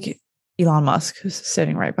 right? Take Elon Musk, who's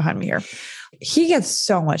sitting right behind me here. He gets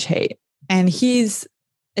so much hate. And it's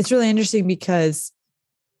really interesting because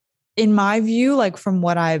in my view, like from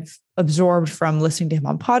what I've absorbed from listening to him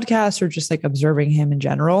on podcasts or just like observing him in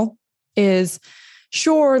general, is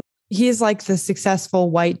sure, he's like the successful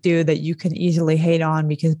white dude that you can easily hate on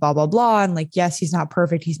because blah, blah, blah. And like, yes, he's not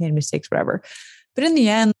perfect. He's made mistakes, whatever. But in the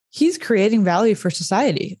end, he's creating value for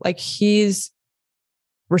society. Like he's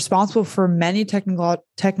responsible for many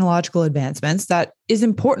technological advancements that is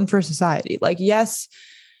important for society. Like, yes,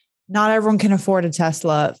 not everyone can afford a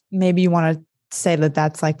Tesla. Maybe you want to say that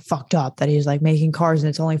that's like fucked up, that he's like making cars and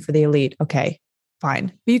it's only for the elite. Okay,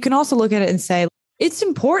 fine. But you can also look at it and say, it's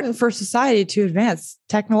important for society to advance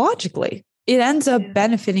technologically. It ends up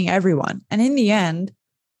benefiting everyone. And in the end,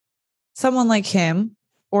 someone like him,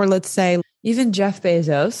 or let's say even Jeff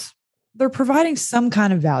Bezos, they're providing some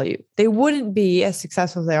kind of value. They wouldn't be as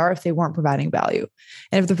successful as they are if they weren't providing value.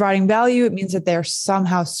 And if they're providing value, it means that they're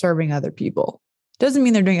somehow serving other people. Doesn't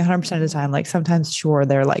mean they're doing it 100% of the time. Like sometimes, sure,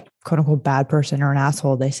 they're like quote unquote bad person or an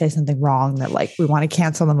asshole. They say something wrong that like we want to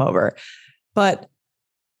cancel them over. But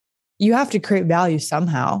you have to create value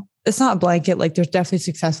somehow. It's not a blanket. Like there's definitely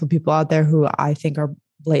successful people out there who I think are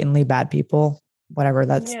blatantly bad people, whatever.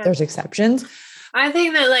 There's exceptions. I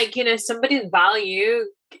think that like, somebody's value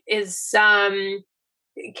is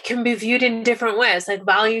can be viewed in different ways. Like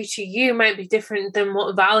value to you might be different than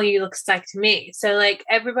what value looks like to me. So like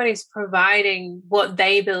everybody's providing what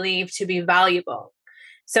they believe to be valuable.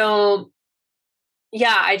 So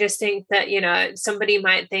yeah, I just think that, you know, somebody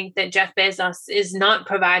might think that Jeff Bezos is not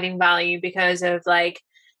providing value because of like,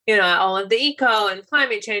 you know, all of the eco and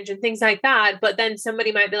climate change and things like that. But then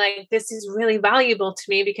somebody might be like, this is really valuable to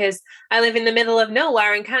me because I live in the middle of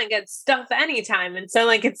nowhere and can't get stuff anytime. And so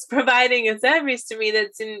like it's providing a service to me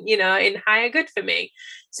that's in, you know, in higher good for me.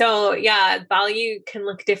 So yeah, value can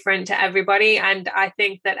look different to everybody. And I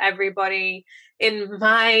think that everybody, in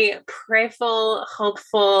my prayerful,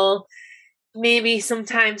 hopeful, maybe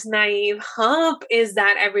sometimes naive hope, is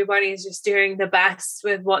that everybody is just doing the best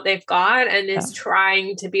with what they've got and is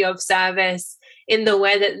trying to be of service in the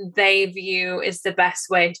way that they view is the best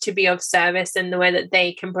way to be of service, in the way that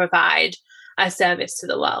they can provide a service to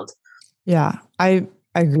the world. Yeah, I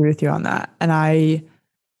agree with you on that. And I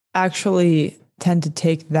actually tend to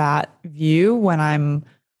take that view when I'm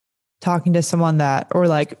talking to someone that, or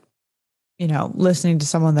like, you know, listening to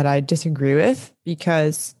someone that I disagree with,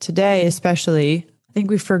 because today, especially, I think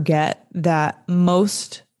we forget that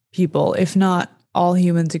most people, if not all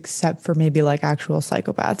humans, except for maybe like actual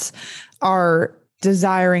psychopaths, are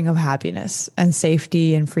desiring of happiness and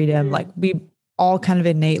safety and freedom. Like we all kind of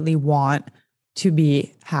innately want to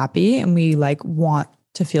be happy and we like want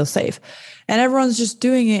to feel safe. And everyone's just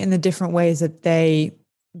doing it in the different ways that they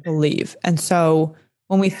believe. And so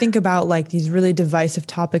when we think about like these really divisive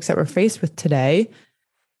topics that we're faced with today,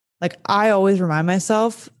 like I always remind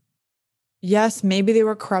myself, yes, maybe they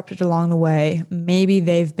were corrupted along the way. Maybe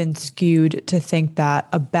they've been skewed to think that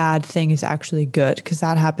a bad thing is actually good, because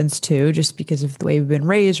that happens too, just because of the way we've been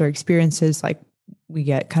raised or experiences, like we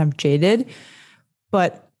get kind of jaded.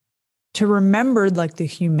 But to remember like the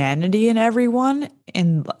humanity in everyone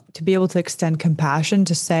and to be able to extend compassion,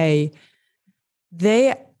 to say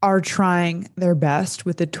they are trying their best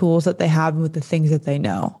with the tools that they have and with the things that they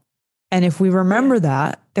know. And if we remember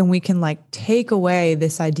that, then we can like take away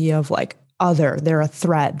this idea of like other, they're a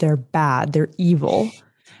threat, they're bad, they're evil.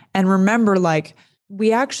 And remember, like,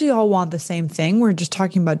 we actually all want the same thing. We're just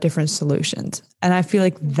talking about different solutions. And I feel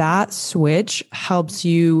like that switch helps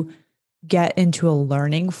you get into a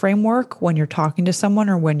learning framework when you're talking to someone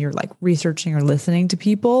or when you're like researching or listening to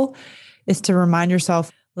people, is to remind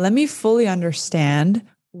yourself, let me fully understand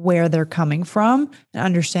where they're coming from and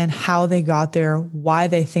understand how they got there, why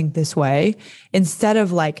they think this way, instead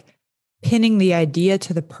of like pinning the idea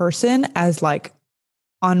to the person as like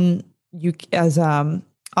unbreakable.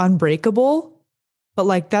 But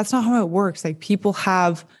like that's not how it works. Like people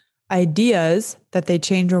have ideas that they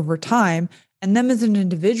change over time, and them as an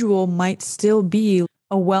individual might still be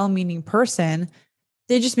a well-meaning person.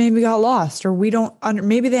 They just maybe got lost, or we don't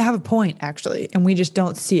maybe they have a point actually and we just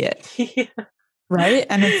don't see it. Yeah. Right?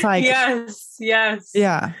 And it's like, yes.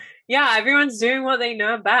 Yeah, everyone's doing what they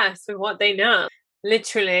know best with what they know,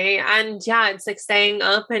 literally. And yeah, it's like staying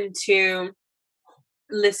open to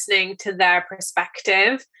listening to their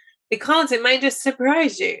perspective, because it might just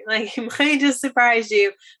surprise you. Like it might just surprise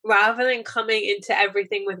you, rather than coming into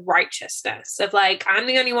everything with righteousness of like, I'm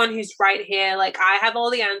the only one who's right here. Like I have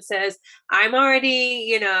all the answers. I'm already,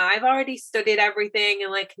 you know, I've already studied everything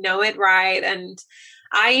and like know it right. And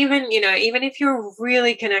I even, you know, even if you're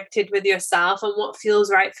really connected with yourself and what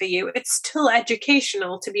feels right for you, it's still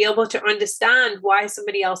educational to be able to understand why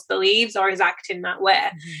somebody else believes or is acting that way.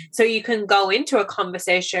 Mm-hmm. So you can go into a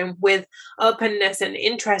conversation with openness and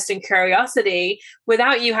interest and curiosity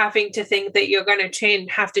without you having to think that you're going to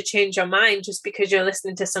have to change your mind just because you're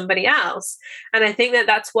listening to somebody else. And I think that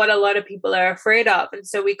that's what a lot of people are afraid of. And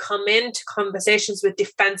so we come into conversations with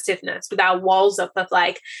defensiveness, with our walls up of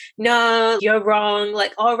like, no, you're wrong.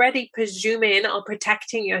 Like already presuming or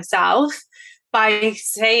protecting yourself by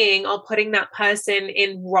saying or putting that person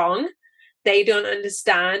in wrong. They don't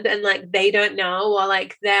understand and like they don't know, or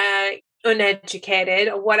like they're uneducated,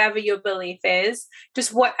 or whatever your belief is.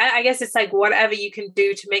 Just what I guess it's like whatever you can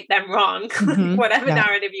do to make them wrong, mm-hmm. Whatever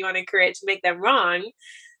narrative you want to create to make them wrong.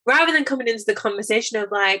 Rather than coming into the conversation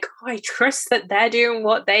of like, oh, I trust that they're doing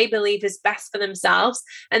what they believe is best for themselves,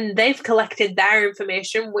 and they've collected their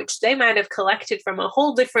information, which they might have collected from a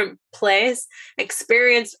whole different place,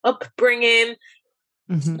 experience, upbringing,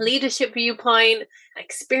 mm-hmm. leadership viewpoint,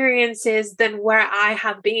 experiences than where I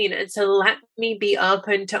have been. And so let me be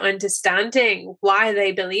open to understanding why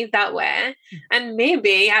they believe that way. Mm-hmm. And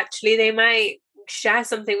maybe actually they might share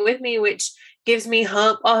something with me which gives me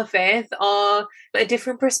hope or faith or a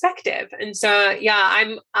different perspective. And so, yeah,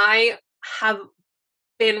 I have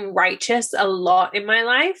been righteous a lot in my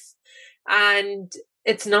life. And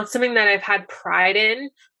it's not something that I've had pride in,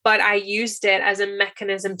 but I used it as a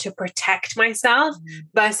mechanism to protect myself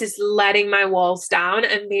versus letting my walls down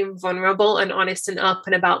and being vulnerable and honest and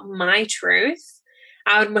open about my truth.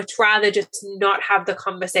 I would much rather just not have the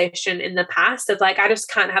conversation in the past of like, I just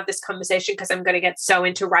can't have this conversation because I'm going to get so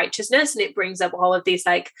into righteousness. And it brings up all of these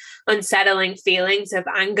like unsettling feelings of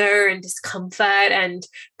anger and discomfort and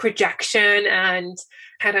projection. And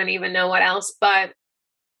I don't even know what else, but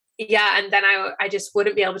yeah. And then I just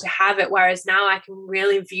wouldn't be able to have it. Whereas now I can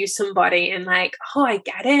really view somebody and like, oh, I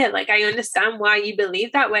get it. Like, I understand why you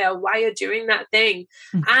believe that way or why you're doing that thing.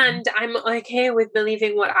 Mm-hmm. And I'm okay with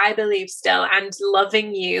believing what I believe still and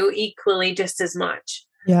loving you equally just as much.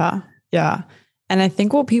 Yeah. Yeah. And I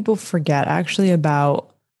think what people forget actually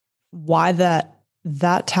about why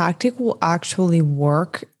that tactic will actually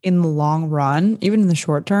work in the long run, even in the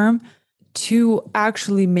short term, to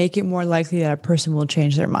actually make it more likely that a person will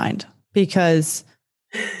change their mind. Because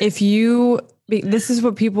this is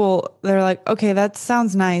what they're like, okay, that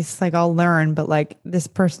sounds nice. Like, I'll learn, but like this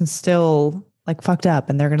person's still like fucked up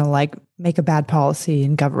and they're going to like make a bad policy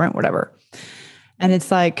in government, whatever. And it's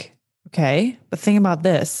like, okay, but think about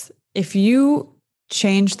this. If you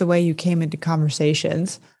change the way you came into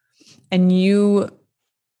conversations and you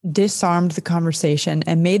disarmed the conversation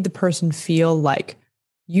and made the person feel like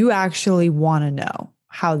you actually want to know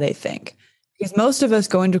how they think. Because most of us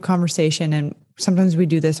go into a conversation, and sometimes we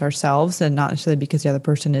do this ourselves, and not necessarily because the other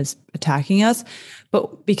person is attacking us,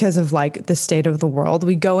 but because of like the state of the world,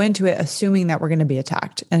 we go into it assuming that we're going to be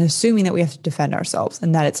attacked and assuming that we have to defend ourselves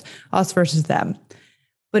and that it's us versus them.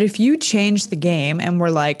 But if you change the game and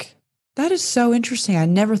we're like, that is so interesting, I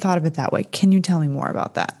never thought of it that way, can you tell me more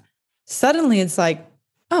about that? Suddenly it's like,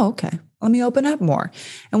 oh, okay, let me open up more.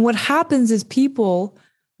 And what happens is people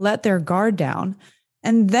let their guard down,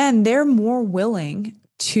 and then they're more willing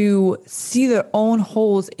to see their own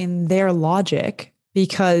holes in their logic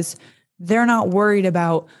because they're not worried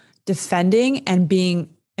about defending and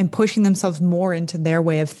pushing themselves more into their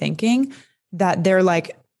way of thinking, that they're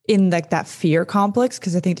like in like that fear complex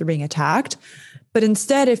because I think they're being attacked. But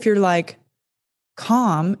instead, if you're like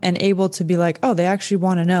calm and able to be like, oh, they actually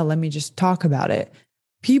want to know, let me just talk about it.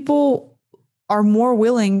 People are more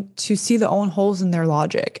willing to see the own holes in their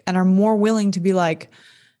logic and are more willing to be like,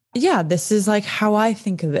 yeah, this is like how I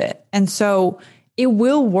think of it. And so it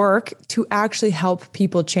will work to actually help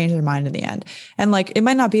people change their mind in the end. And like, it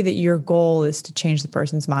might not be that your goal is to change the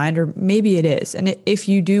person's mind, or maybe it is. And if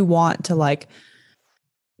you do want to like,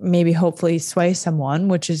 maybe hopefully sway someone,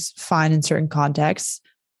 which is fine in certain contexts,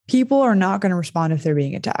 people are not going to respond if they're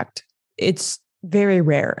being attacked. It's very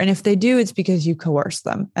rare. And if they do, it's because you coerce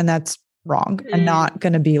them. And that's wrong and not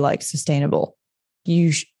going to be like sustainable.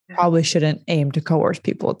 You probably shouldn't aim to coerce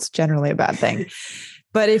people. It's generally a bad thing.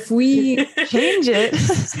 But if we change it,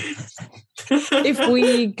 if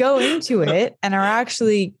we go into it and are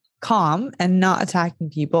actually calm and not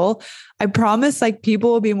attacking people, I promise like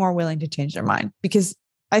people will be more willing to change their mind, because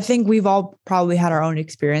I think we've all probably had our own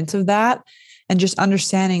experience of that, and just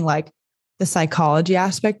understanding like the psychology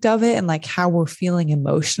aspect of it and like how we're feeling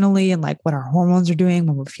emotionally and like what our hormones are doing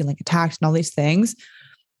when we're feeling attacked and all these things,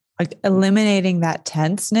 like eliminating that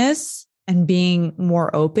tenseness and being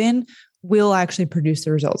more open will actually produce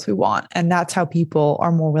the results we want. And that's how people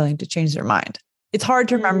are more willing to change their mind. It's hard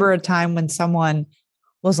to remember a time when someone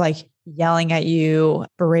was like yelling at you,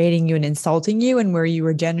 berating you and insulting you, and where you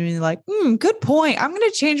were genuinely like, good point. I'm going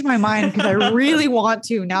to change my mind because I really want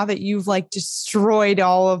to, now that you've like destroyed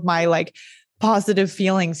all of my like positive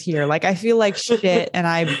feelings here. Like, I feel like shit. And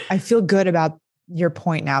I feel good about your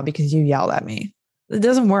point now because you yelled at me. It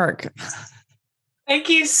doesn't work. Thank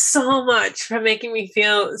you so much for making me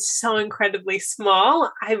feel so incredibly small.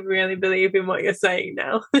 I really believe in what you're saying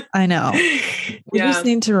now. I know. We just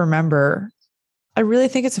need to remember, I really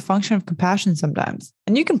think it's a function of compassion sometimes.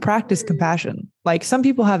 And you can practice compassion. Like, some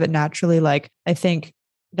people have it naturally. Like, I think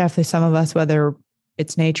definitely some of us, whether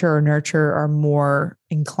it's nature or nurture, are more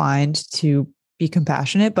inclined to be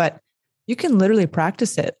compassionate, but you can literally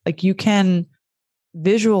practice it. Like, you can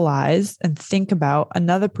visualize and think about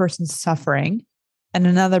another person's suffering and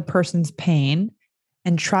another person's pain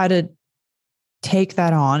and try to take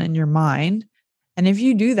that on in your mind. And if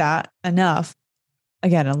you do that enough,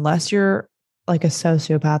 again, unless you're like a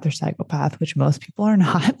sociopath or psychopath, which most people are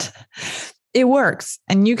not, it works.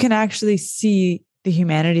 And you can actually see the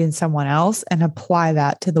humanity in someone else and apply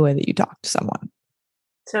that to the way that you talk to someone.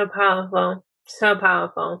 So powerful. So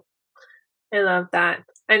powerful. I love that.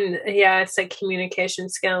 And yeah, it's like communication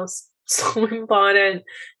skills. So important.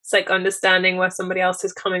 It's like understanding where somebody else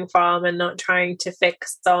is coming from and not trying to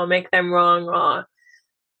fix or make them wrong or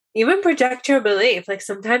even project your belief. Like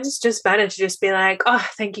sometimes it's just better to just be like, oh,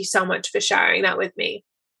 thank you so much for sharing that with me.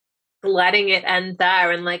 Letting it end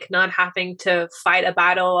there and like not having to fight a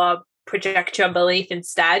battle or project your belief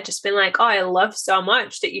instead. Just being like, oh, I love so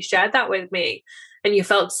much that you shared that with me and you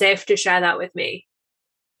felt safe to share that with me.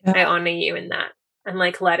 Yeah. I honor you in that. And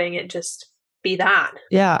like letting it just be that.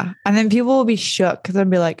 Yeah. And then people will be shook because they'll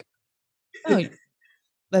be like, oh,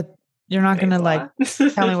 but you're not going to like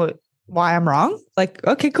tell me why I'm wrong. Like,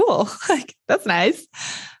 okay, cool. Like, that's nice.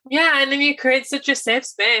 Yeah. And then you create such a safe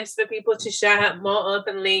space for people to share more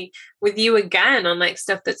openly with you again on like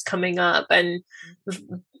stuff that's coming up and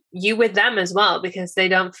you with them as well, because they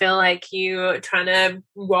don't feel like you're trying to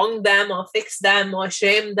wrong them or fix them or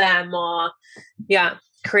shame them or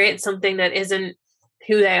create something that isn't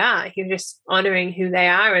who they are. You're just honoring who they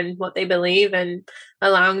are and what they believe and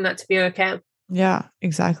allowing that to be okay. Yeah,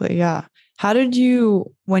 exactly. Yeah. How did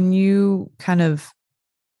you, when you kind of,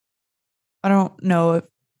 I don't know, if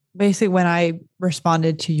basically when I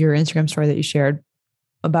responded to your Instagram story that you shared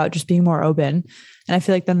about just being more open, and I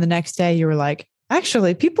feel like then the next day you were like,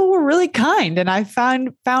 actually, people were really kind. And I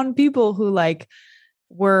found people who like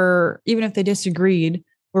were, even if they disagreed,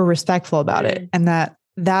 were respectful about it. And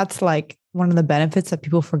that's like one of the benefits that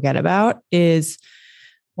people forget about is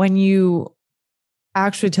when you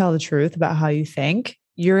actually tell the truth about how you think,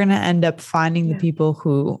 you're going to end up finding the people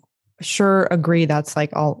who sure agree that's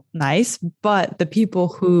like all nice, but the people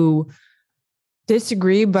who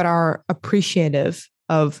disagree but are appreciative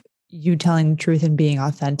of you telling the truth and being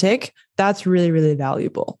authentic, that's really, really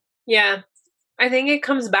valuable. Yeah. I think it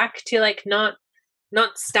comes back to like not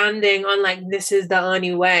standing on like, this is the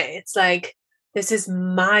only way. It's like, this is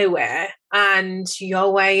my way and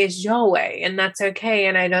your way is your way. And that's okay.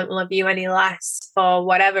 And I don't love you any less for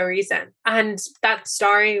whatever reason. And that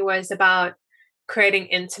story was about creating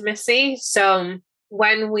intimacy. So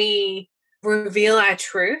when we reveal our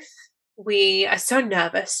truth, we are so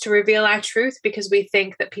nervous to reveal our truth because we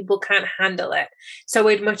think that people can't handle it. So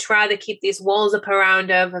we'd much rather keep these walls up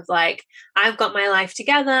around of like, I've got my life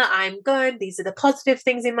together. I'm good. These are the positive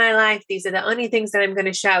things in my life. These are the only things that I'm going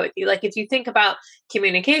to share with you. Like if you think about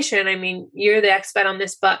communication, I mean, you're the expert on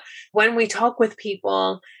this, but when we talk with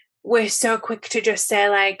people, we're so quick to just say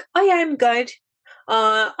like, oh yeah, I'm good.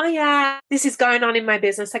 Oh yeah, this is going on in my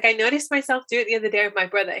business. Like I noticed myself do it the other day with my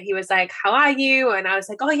brother. He was like, how are you? And I was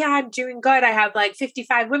like, oh yeah, I'm doing good. I have like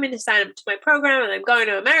 55 women to sign up to my program and I'm going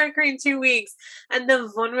to America in 2 weeks. And the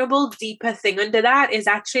vulnerable, deeper thing under that is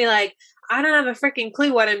actually like, I don't have a freaking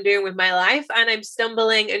clue what I'm doing with my life. And I'm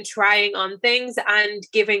stumbling and trying on things and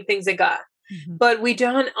giving things a go. But we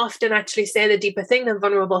don't often actually say the deeper thing, the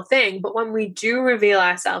vulnerable thing. But when we do reveal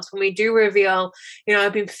ourselves, when we do reveal, you know,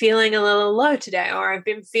 I've been feeling a little low today, or I've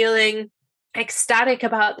been feeling ecstatic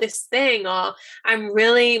about this thing, or I'm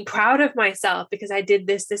really proud of myself because I did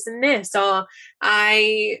this, this, and this, or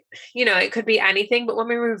it could be anything. But when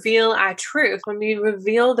we reveal our truth, when we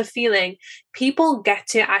reveal the feeling, people get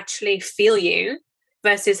to actually feel you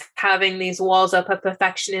versus having these walls up of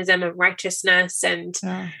perfectionism and righteousness and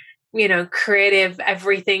creative,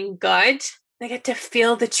 everything good. They get to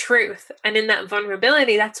feel the truth. And in that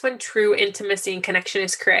vulnerability, that's when true intimacy and connection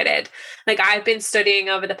is created. Like I've been studying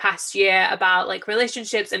over the past year about like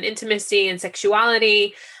relationships and intimacy and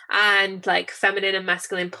sexuality and like feminine and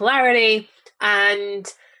masculine polarity. And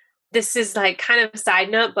this is like kind of a side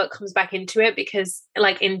note, but comes back into it because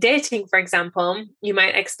like in dating, for example, you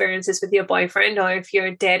might experience this with your boyfriend, or if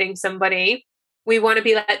you're dating somebody, we want to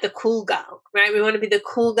be like the cool girl, right? We want to be the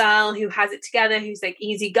cool girl who has it together, who's like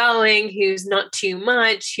easygoing, who's not too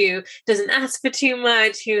much, who doesn't ask for too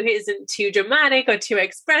much, who isn't too dramatic or too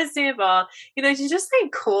expressive, or, she's just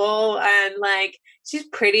like cool and like she's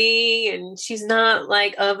pretty and she's not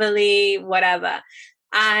like overly whatever.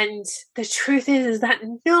 And the truth is that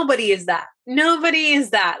nobody is that. Nobody is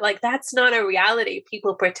that. Like, that's not a reality.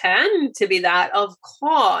 People pretend to be that. Of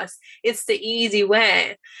course, it's the easy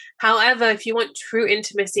way. However, if you want true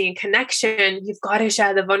intimacy and connection, you've got to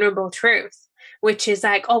share the vulnerable truth, which is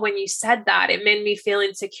like, oh, when you said that, it made me feel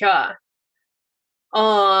insecure.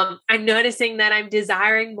 I'm noticing that I'm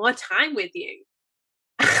desiring more time with you.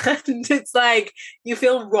 And it's like you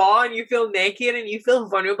feel raw and you feel naked and you feel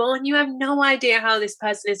vulnerable and you have no idea how this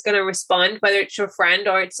person is going to respond, whether it's your friend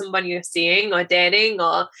or it's somebody you're seeing or dating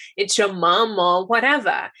or it's your mom or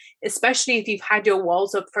whatever, especially if you've had your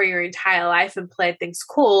walls up for your entire life and played things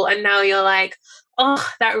cool. And now you're like, oh,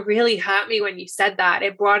 that really hurt me when you said that.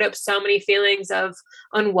 It brought up so many feelings of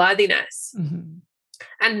unworthiness. Mm-hmm.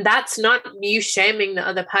 And that's not you shaming the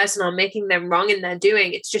other person or making them wrong in their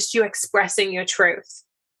doing. It's just you expressing your truth.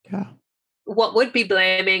 Yeah. What would be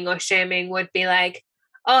blaming or shaming would be like,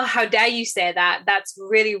 oh, how dare you say that? That's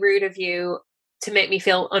really rude of you to make me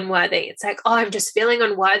feel unworthy. It's like, oh, I'm just feeling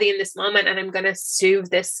unworthy in this moment and I'm going to soothe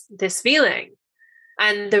this feeling.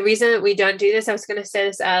 And the reason that we don't do this, I was going to say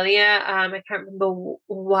this earlier, I can't remember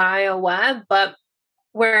why or where, but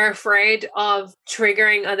we're afraid of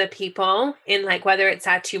triggering other people in like whether it's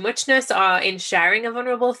our too muchness or in sharing a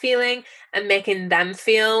vulnerable feeling and making them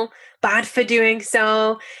feel bad for doing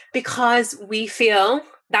so, because we feel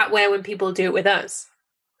that way when people do it with us.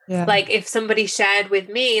 Yeah. Like if somebody shared with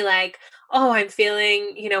me like, oh, I'm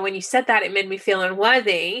feeling, when you said that, it made me feel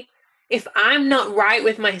unworthy. If I'm not right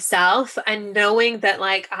with myself and knowing that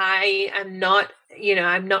like I am not,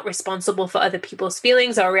 I'm not responsible for other people's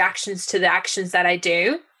feelings or reactions to the actions that I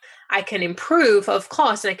do, I can improve, of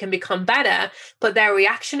course, and I can become better, but their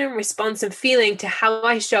reaction and response and feeling to how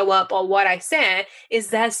I show up or what I say is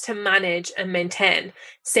theirs to manage and maintain.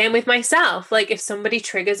 Same with myself. Like if somebody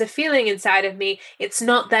triggers a feeling inside of me, it's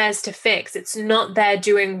not theirs to fix. It's not their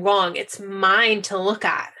doing wrong. It's mine to look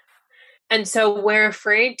at. And so we're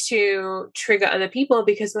afraid to trigger other people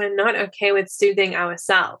because we're not okay with soothing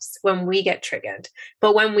ourselves when we get triggered.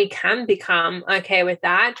 But when we can become okay with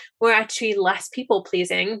that, we're actually less people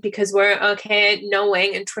pleasing because we're okay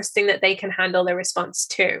knowing and trusting that they can handle the response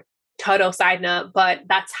too. Total side note, but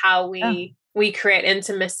that's how we create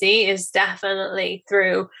intimacy, is definitely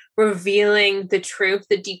through revealing the truth,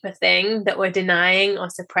 the deeper thing that we're denying or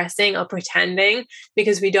suppressing or pretending,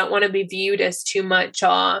 because we don't want to be viewed as too much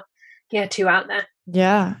or too out there.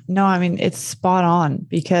 Yeah. No, I mean, it's spot on,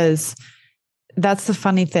 because that's the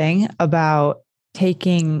funny thing about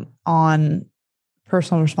taking on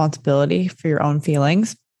personal responsibility for your own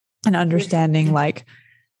feelings and understanding like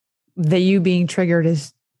that you being triggered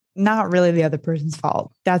is not really the other person's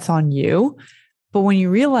fault. That's on you. But when you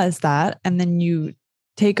realize that, and then you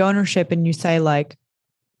take ownership and you say like,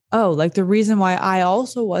 oh, like the reason why I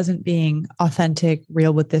also wasn't being authentic,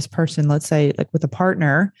 real with this person, let's say like with a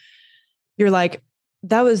partner, you're like,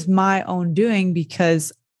 that was my own doing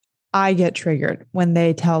because I get triggered when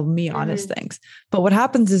they tell me honest things. But what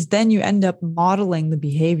happens is then you end up modeling the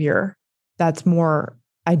behavior that's more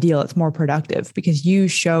ideal. It's more productive because you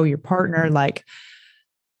show your partner like,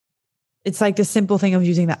 it's like the simple thing of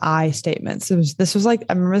using the I statements. I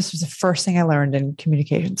remember this was the first thing I learned in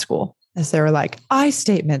communication school, as they were like, I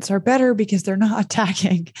statements are better because they're not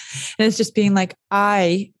attacking. And it's just being like,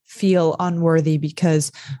 I feel unworthy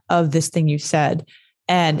because of this thing you said,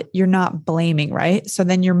 and you're not blaming, right? So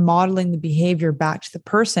then you're modeling the behavior back to the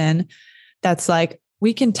person. That's like,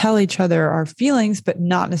 we can tell each other our feelings, but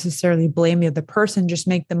not necessarily blame the other person, just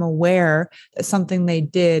make them aware that something they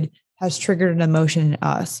did has triggered an emotion in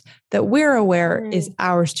us that we're aware is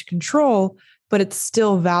ours to control, but it's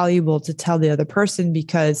still valuable to tell the other person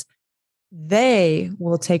because they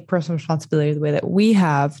will take personal responsibility the way that we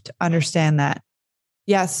have to understand that,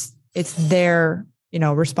 yes, it's their,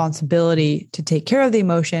 responsibility to take care of the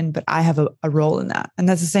emotion, but I have a role in that. And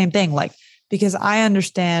that's the same thing. Like, because I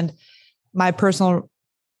understand my brother's in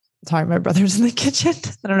the kitchen.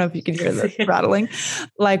 I don't know if you can hear the rattling.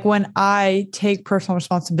 Like when I take personal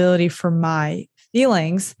responsibility for my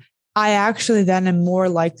feelings, I actually then am more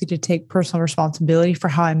likely to take personal responsibility for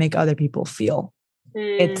how I make other people feel.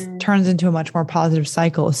 It turns into a much more positive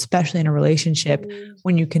cycle, especially in a relationship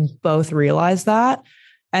when you can both realize that.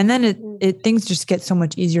 And then things just get so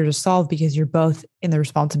much easier to solve because you're both in the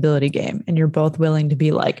responsibility game and you're both willing to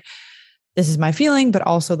be like, this is my feeling, but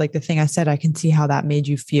also like the thing I said, I can see how that made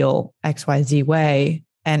you feel XYZ way.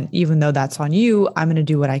 And even though that's on you, I'm going to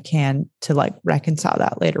do what I can to like reconcile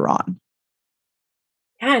that later on.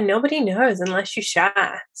 Yeah, nobody knows unless you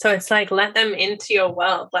share. So it's like, let them into your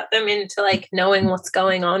world, let them into like knowing what's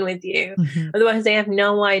going on with you. Otherwise they have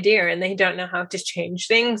no idea and they don't know how to change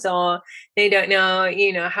things, or they don't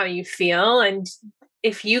know, how you feel. And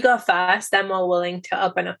if you go first, they're more willing to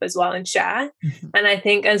open up as well and share. And I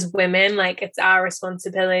think as women, like it's our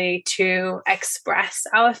responsibility to express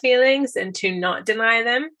our feelings and to not deny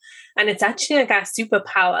them. And it's actually like our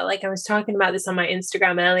superpower. Like I was talking about this on my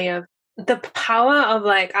Instagram earlier, the power of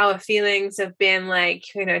like our feelings of being like,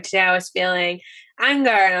 today I was feeling anger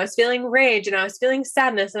and I was feeling rage and I was feeling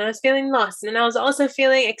sadness and I was feeling lost. And I was also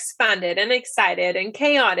feeling expanded and excited and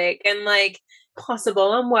chaotic and like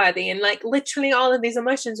possible and worthy and like literally all of these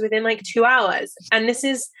emotions within like 2 hours. And this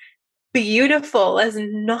is beautiful. There's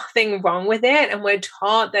nothing wrong with it. And we're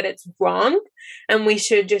taught that it's wrong and we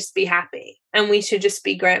should just be happy and we should just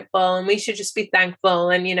be grateful and we should just be thankful.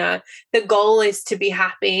 And, the goal is to be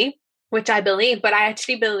happy, which I believe, but I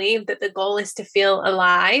actually believe that the goal is to feel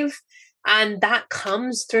alive And that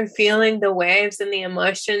comes through feeling the waves and the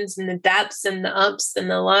emotions and the depths and the ups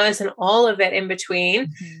and the lows and all of it in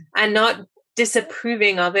between, and not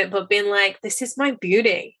disapproving of it, but being like, this is my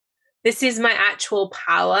beauty. This is my actual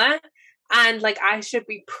power. And like, I should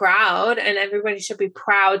be proud, and everybody should be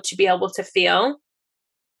proud to be able to feel,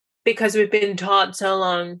 because we've been taught so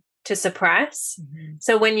long to suppress.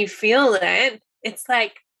 So when you feel it, it's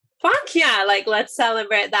like, fuck yeah, like, let's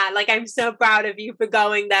celebrate that. Like, I'm so proud of you for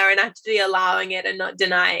going there and actually allowing it and not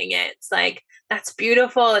denying it. It's like, that's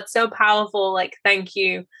beautiful. It's so powerful. Like, thank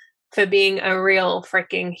you for being a real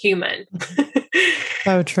freaking human.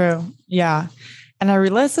 So true. Yeah. And I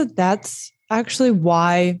realized that that's actually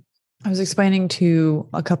why I was explaining to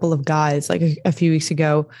a couple of guys like a few weeks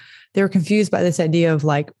ago. They were confused by this idea of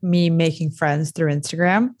like me making friends through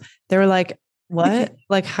Instagram. They were like, what?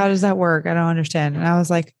 Like, how does that work? I don't understand. And I was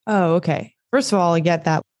like, oh, okay. First of all, I get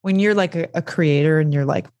that when you're like a creator and you're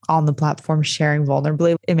like on the platform sharing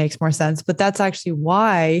vulnerably, it makes more sense. But that's actually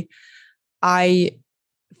why I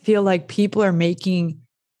feel like people are making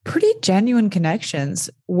pretty genuine connections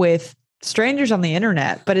with strangers on the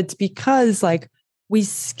internet. But it's because like we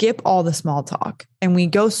skip all the small talk and we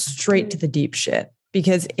go straight to the deep shit.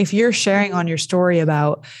 Because if you're sharing on your story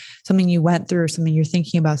about something you went through, or something you're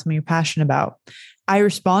thinking about, something you're passionate about, I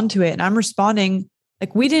respond to it and I'm responding.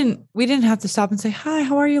 Like we didn't have to stop and say, hi,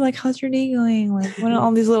 how are you? Like, how's your day going? Like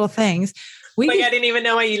all these little things. I didn't even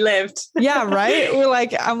know where you lived. Yeah. Right.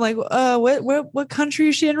 I'm like, what country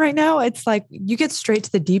is she in right now? It's like, you get straight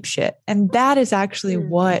to the deep shit. And that is actually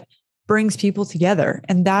what brings people together.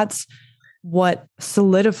 And that's what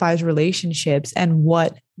solidifies relationships, and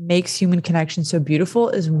what makes human connection so beautiful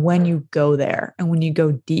is when you go there and when you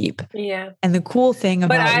go deep. Yeah. And the cool thing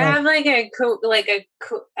about, but I have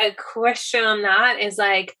a question on that is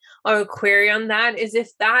like, or a query on that is, if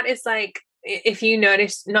that is like, if you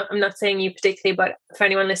notice, I'm not saying you particularly, but for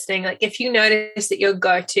anyone listening, like if you notice that your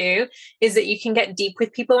go-to is that you can get deep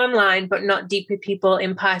with people online, but not deep with people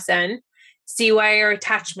in person, see where your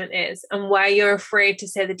attachment is and why you're afraid to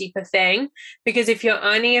say the deeper thing. Because if you're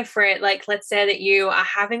only afraid, like let's say that you are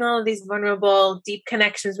having all of these vulnerable, deep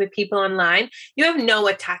connections with people online, you have no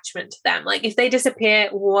attachment to them. Like if they disappear,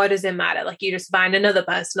 what does it matter? Like you just find another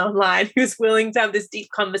person online who's willing to have this deep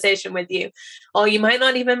conversation with you. Or you might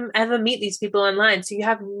not even ever meet these people online. So you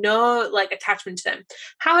have no like attachment to them.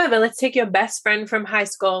 However, let's take your best friend from high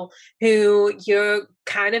school who you're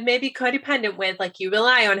kind of maybe codependent with, like you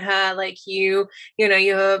rely on her, like you know,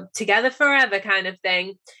 you're together forever kind of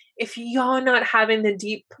thing. If you're not having the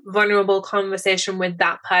deep, vulnerable conversation with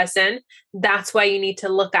that person, that's where you need to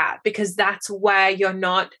look at, because that's where you're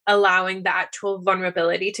not allowing the actual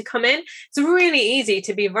vulnerability to come in. It's really easy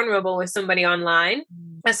to be vulnerable with somebody online,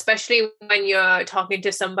 especially when you're talking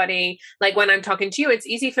to somebody. Like when I'm talking to you, it's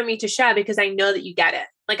easy for me to share because I know that you get it.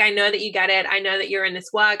 Like I know that you get it. I know that you're in this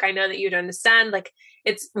work. I know that you'd understand. Like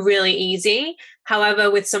it's really easy. However,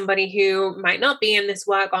 with somebody who might not be in this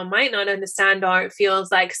work or might not understand, or it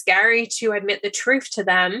feels like scary to admit the truth to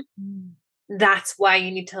them, that's why you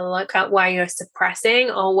need to look at why you're suppressing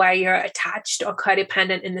or why you're attached or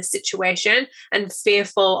codependent in the situation and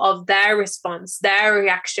fearful of their response, their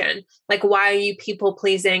reaction. Like, why are you people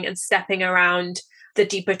pleasing and stepping around the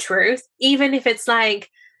deeper truth? Even if it's like,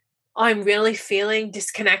 I'm really feeling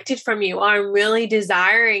disconnected from you, or I'm really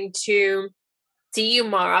desiring to see you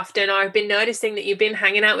more often, or I've been noticing that you've been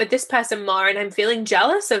hanging out with this person more and I'm feeling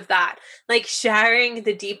jealous of that. Like sharing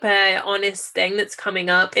the deeper, honest thing that's coming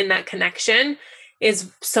up in that connection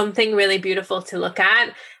is something really beautiful to look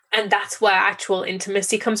at. And that's where actual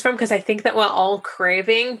intimacy comes from, because I think that we're all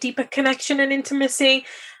craving deeper connection and intimacy.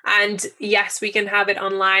 And yes, we can have it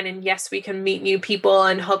online, and yes, we can meet new people,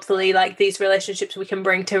 and hopefully like these relationships we can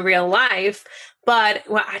bring to real life. But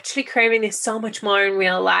we're actually craving this so much more in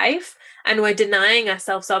real life, and we're denying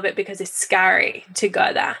ourselves of it because it's scary to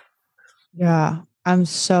go there. Yeah, I'm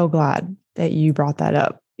so glad that you brought that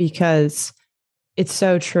up, because it's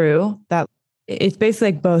so true that it's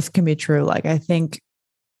basically like both can be true. Like I think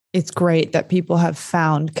it's great that people have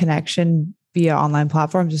found connection via online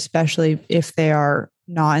platforms, especially if they are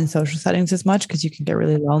not in social settings as much, because you can get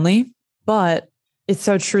really lonely. But it's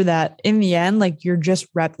so true that in the end, like you're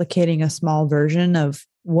just replicating a small version of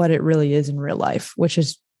what it really is in real life, which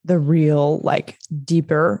is the real, like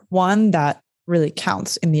deeper one that really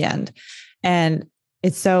counts in the end. And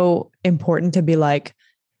it's so important to be like,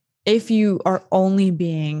 if you are only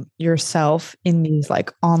being yourself in these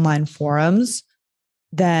like online forums,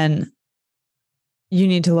 then you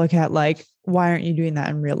need to look at like, why aren't you doing that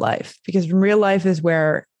in real life? Because in real life is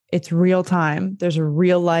where it's real time. There's a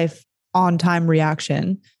real life on time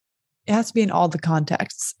reaction. it has to be in all the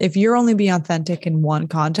contexts. If you're only being authentic in one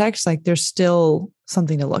context, like there's still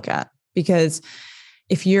something to look at, because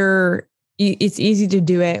if it's easy to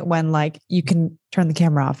do it when like you can turn the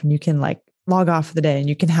camera off and you can like log off for the day and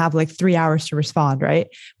you can have like 3 hours to respond. Right.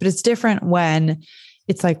 But it's different when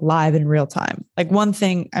it's like live in real time. Like one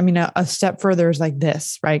thing, I mean, a step further is like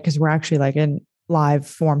this, right? Because we're actually like in live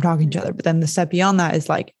form talking to each other. But then the step beyond that is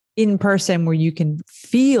like in person, where you can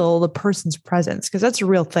feel the person's presence, because that's a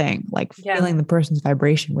real thing, like feeling the person's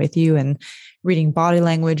vibration with you and reading body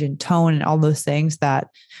language and tone and all those things that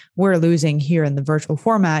we're losing here in the virtual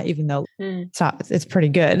format, even though it's pretty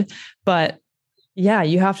good. But yeah,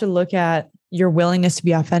 you have to look at your willingness to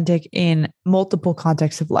be authentic in multiple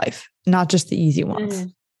contexts of life, not just the easy ones.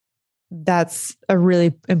 That's a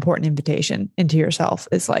really important invitation into yourself.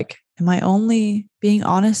 Is like, am I only being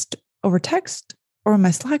honest over text or in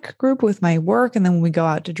my Slack group with my work? And then when we go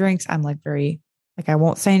out to drinks, I'm like I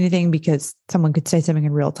won't say anything because someone could say something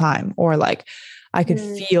in real time, or like I could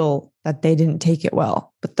feel that they didn't take it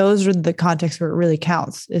well. But those are the contexts where it really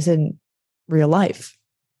counts, is in real life.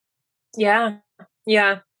 Yeah.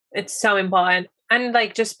 Yeah. It's so important. And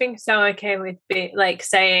like just being so okay with like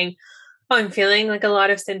saying, oh, I'm feeling like a lot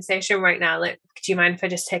of sensation right now. Like, do you mind if I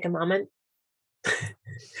just take a moment?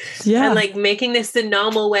 And like making this the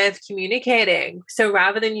normal way of communicating. So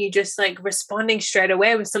rather than you just like responding straight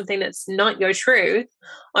away with something that's not your truth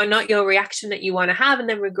or not your reaction that you want to have and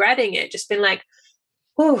then regretting it, just being like,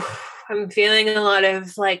 oh, I'm feeling a lot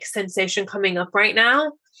of like sensation coming up right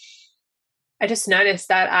now. I just noticed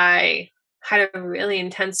that I had a really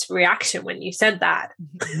intense reaction when you said that.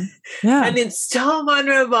 Yeah. And it's so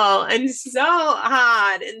vulnerable and so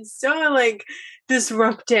hard and so like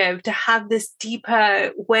disruptive to have this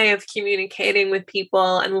deeper way of communicating with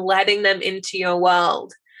people and letting them into your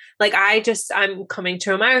world. Like I'm coming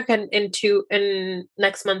to America in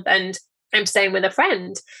next month, and I'm staying with a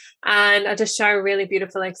friend. And I'll just share a really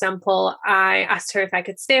beautiful example. I asked her if I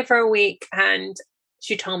could stay for a week, and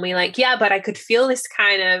she told me like, yeah, but I could feel this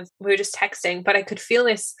we were just texting, but I could feel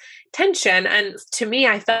this tension. And to me,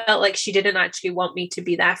 I felt like she didn't actually want me to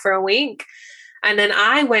be there for a week. And then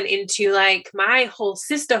I went into like my whole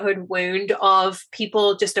sisterhood wound of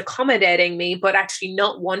people just accommodating me, but actually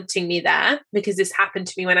not wanting me there, because this happened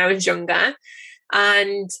to me when I was younger.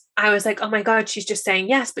 And I was like, oh my God, she's just saying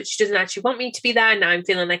yes, but she doesn't actually want me to be there. Now I'm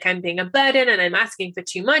feeling like I'm being a burden and I'm asking for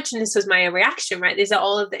too much. And this was my reaction, right? These are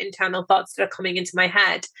all of the internal thoughts that are coming into my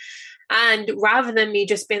head. And rather than me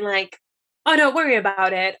just being like, oh, don't worry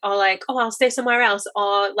about it, or like, oh, I'll stay somewhere else,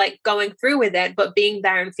 or like going through with it, but being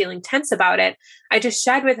there and feeling tense about it, I just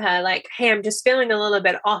shared with her like, hey, I'm just feeling a little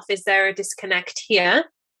bit off. Is there a disconnect here?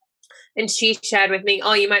 And she shared with me,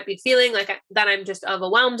 oh, you might be feeling like that I'm just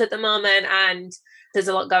overwhelmed at the moment and there's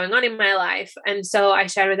a lot going on in my life. And so I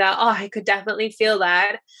shared with her, oh, I could definitely feel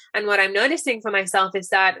that. And what I'm noticing for myself is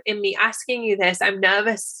that in me asking you this, I'm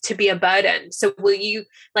nervous to be a burden. So will you,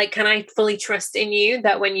 like, can I fully trust in you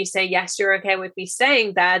that when you say yes, you're okay with me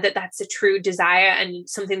saying that that's a true desire and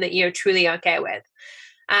something that you're truly okay with?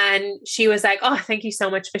 And she was like, oh, thank you so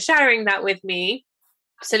much for sharing that with me.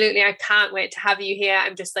 Absolutely. I can't wait to have you here.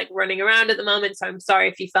 I'm just like running around at the moment. So I'm sorry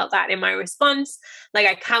if you felt that in my response. Like,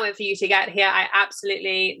 I can't wait for you to get here. I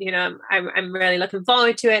absolutely, I'm really looking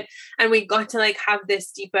forward to it. And we got to like have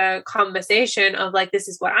this deeper conversation of like, this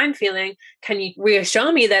is what I'm feeling. Can you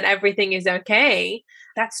reassure me that everything is okay?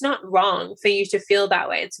 That's not wrong for you to feel that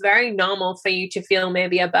way. It's very normal for you to feel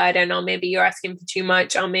maybe a burden, or maybe you're asking for too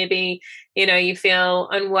much, or maybe, you feel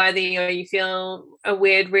unworthy, or you feel a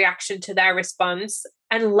weird reaction to their response.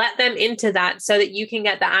 And let them into that so that you can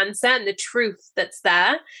get the answer and the truth that's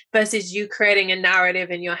there, versus you creating a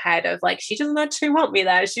narrative in your head of like, she doesn't actually want me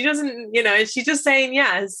there. She doesn't, she's just saying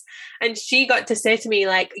yes. And she got to say to me,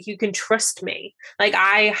 like, you can trust me. Like,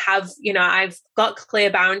 I have, I've got clear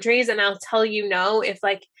boundaries, and I'll tell you no if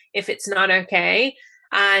it's not okay.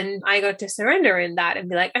 And I got to surrender in that and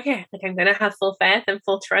be like, okay, like, I'm going to have full faith and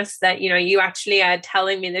full trust that, you actually are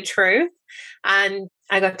telling me the truth. And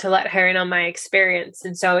I got to let her in on my experience.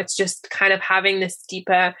 And so it's just kind of having this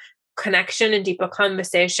deeper connection and deeper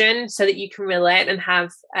conversation so that you can relate and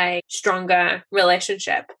have a stronger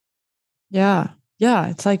relationship. Yeah. Yeah.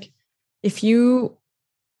 It's like, if you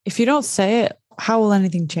don't say it, how will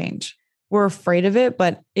anything change? We're afraid of it,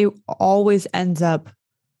 but it always ends up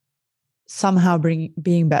somehow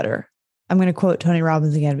being better. I'm going to quote Tony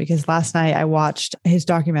Robbins again, because last night I watched his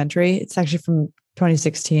documentary. It's actually from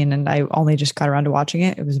 2016, and I only just got around to watching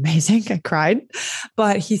it. It was amazing. I cried.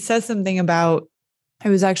 But he says something about, it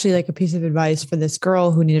was actually like a piece of advice for this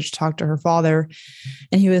girl who needed to talk to her father.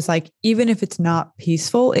 And he was like, even if it's not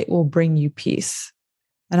peaceful, it will bring you peace.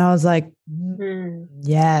 And I was like,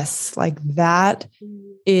 yes, like that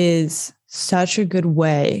Mm. is such a good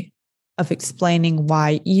way of explaining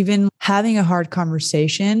why even having a hard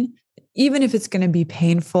conversation, even if it's going to be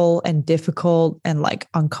painful and difficult and like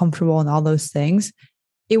uncomfortable and all those things,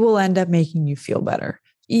 it will end up making you feel better.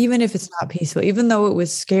 Even if it's not peaceful, even though it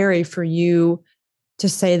was scary for you to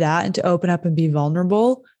say that and to open up and be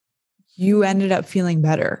vulnerable, you ended up feeling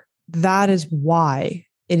better. That is why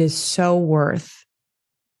it is so worth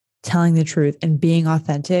telling the truth and being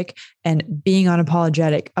authentic and being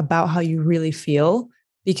unapologetic about how you really feel.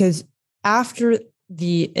 Because after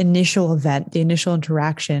the initial event, the initial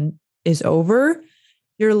interaction is over,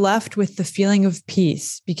 you're left with the feeling of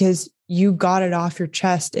peace because you got it off your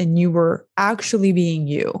chest and you were actually being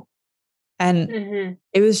you. And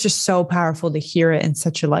it was just so powerful to hear it in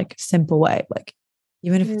such a like simple way. Like,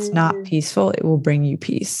 even if it's not peaceful, it will bring you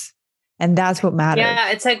peace. And that's what matters. Yeah,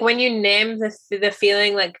 it's like when you name the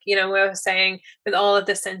feeling, like, you know, we were saying with all of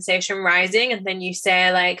the sensation rising, and then you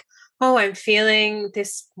say like, oh, I'm feeling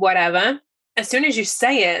this, whatever. As soon as you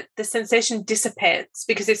say it, the sensation dissipates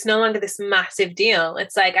because it's no longer this massive deal.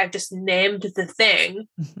 It's like, I've just named the thing.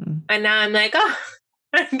 And now I'm like, oh,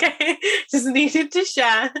 okay, just needed to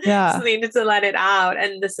share. Yeah. Just needed to let it out.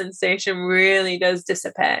 And the sensation really does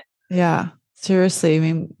dissipate. Yeah, seriously. I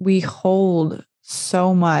mean, we hold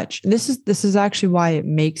so much. This is actually why it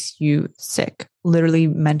makes you sick, literally,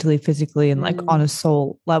 mentally, physically, and like on a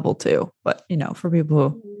soul level too. But you know, for people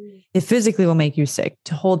who it physically will make you sick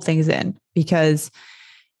to hold things in because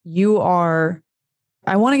you are.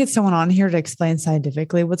 I want to get someone on here to explain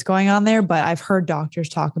scientifically what's going on there, but I've heard doctors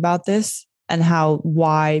talk about this and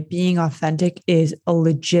why being authentic is a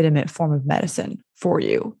legitimate form of medicine for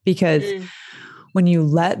you. Because when you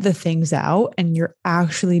let the things out and you're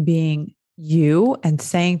actually being you and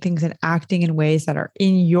saying things and acting in ways that are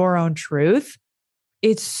in your own truth,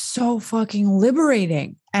 it's so fucking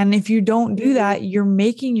liberating. And if you don't do that, you're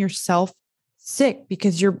making yourself sick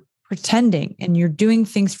because you're pretending and you're doing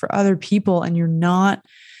things for other people and you're not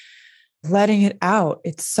letting it out.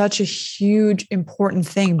 It's such a huge, important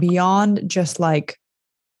thing beyond just like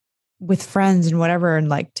with friends and whatever, and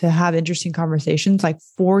like to have interesting conversations, like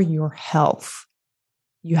for your health,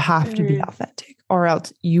 you have to be authentic or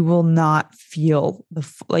else you will not feel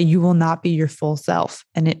you will not be your full self.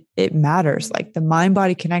 And it matters. Like the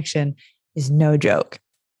mind-body connection is no joke.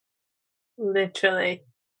 Literally.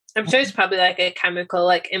 I'm sure it's probably like a chemical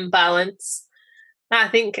like imbalance. I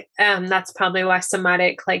think that's probably why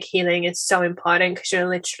somatic like healing is so important, because you're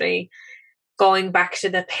literally going back to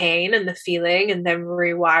the pain and the feeling and then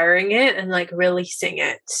rewiring it and like releasing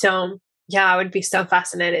it. So yeah, I would be so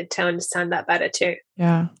fascinated to understand that better too.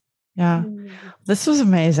 Yeah. Yeah. This was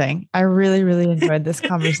amazing. I really, really enjoyed this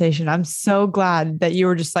conversation. I'm so glad that you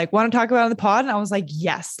were just like, want to talk about it on the pod? And I was like,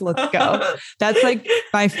 yes, let's go. That's like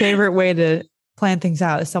my favorite way to plan things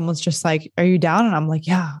out. Is someone's just like, are you down? And I'm like,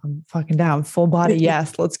 yeah, I'm fucking down. Full body.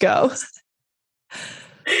 Yes, let's go.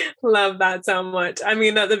 Love that so much. I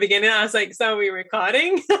mean, at the beginning, I was like, so are we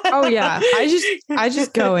recording? Oh yeah. I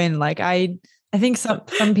just go in like, I think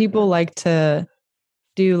some people like to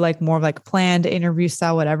do like more of like planned interview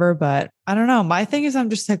style, whatever. But I don't know. My thing is I'm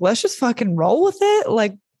just like, let's just fucking roll with it.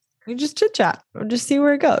 Like we just chit chat or just see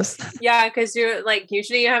where it goes. Yeah. Cause you're like,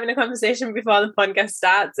 usually you're having a conversation before the podcast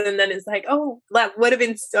starts. And then it's like, oh, that would have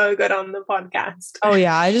been so good on the podcast. Oh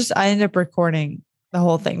yeah. I end up recording the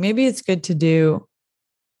whole thing. Maybe it's good to do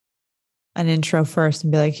an intro first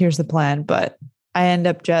and be like, here's the plan. But I end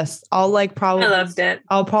up I loved it.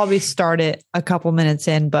 I'll probably start it a couple minutes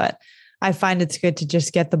in, but I find it's good to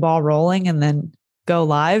just get the ball rolling and then go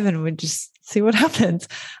live and we just see what happens.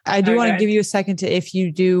 I do want to give you a second to, if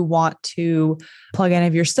you do want to plug any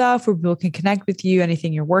of your stuff where people can connect with you,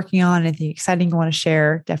 anything you're working on, anything exciting you want to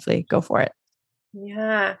share, definitely go for it.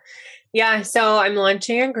 Yeah. Yeah. So I'm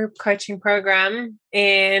launching a group coaching program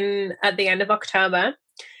at the end of October.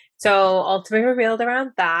 So all to be revealed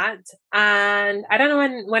around that. And I don't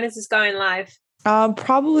know when is this going live?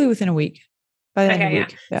 Probably within a week. By the end of the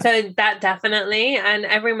week. Yeah. So that definitely. And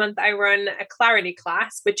every month I run a clarity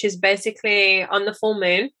class, which is basically on the full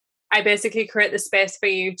moon. I basically create the space for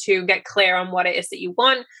you to get clear on what it is that you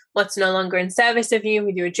want, what's no longer in service of you.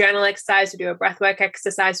 We do a journal exercise, we do a breathwork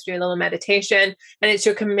exercise, we do a little meditation, and it's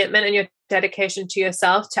your commitment and your dedication to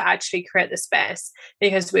yourself to actually create the space,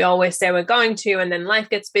 because we always say we're going to, and then life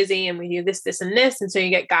gets busy and we do this, this, and this. And so you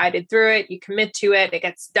get guided through it, you commit to it, it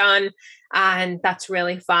gets done. And that's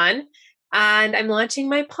really fun. And I'm launching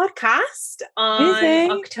my podcast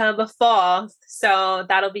on October 4th. So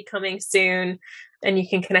that'll be coming soon. And you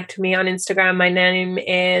can connect with me on Instagram. My name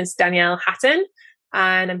is Danielle Hatton.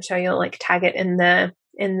 And I'm sure you'll like tag it in the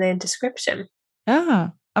in the description. Yeah.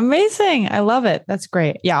 Amazing. I love it. That's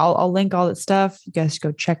great. Yeah. I'll link all that stuff. You guys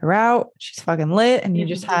go check her out. She's fucking lit. And you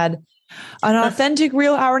just had an authentic,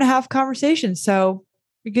 real hour-and-a-half conversation. So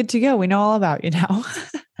you're good to go. We know all about you now.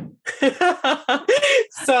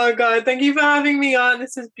 So good. Thank you for having me on.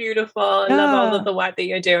 This is beautiful. I love all of the work that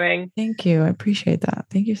you're doing. Thank you. I appreciate that.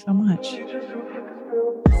 Thank you so much.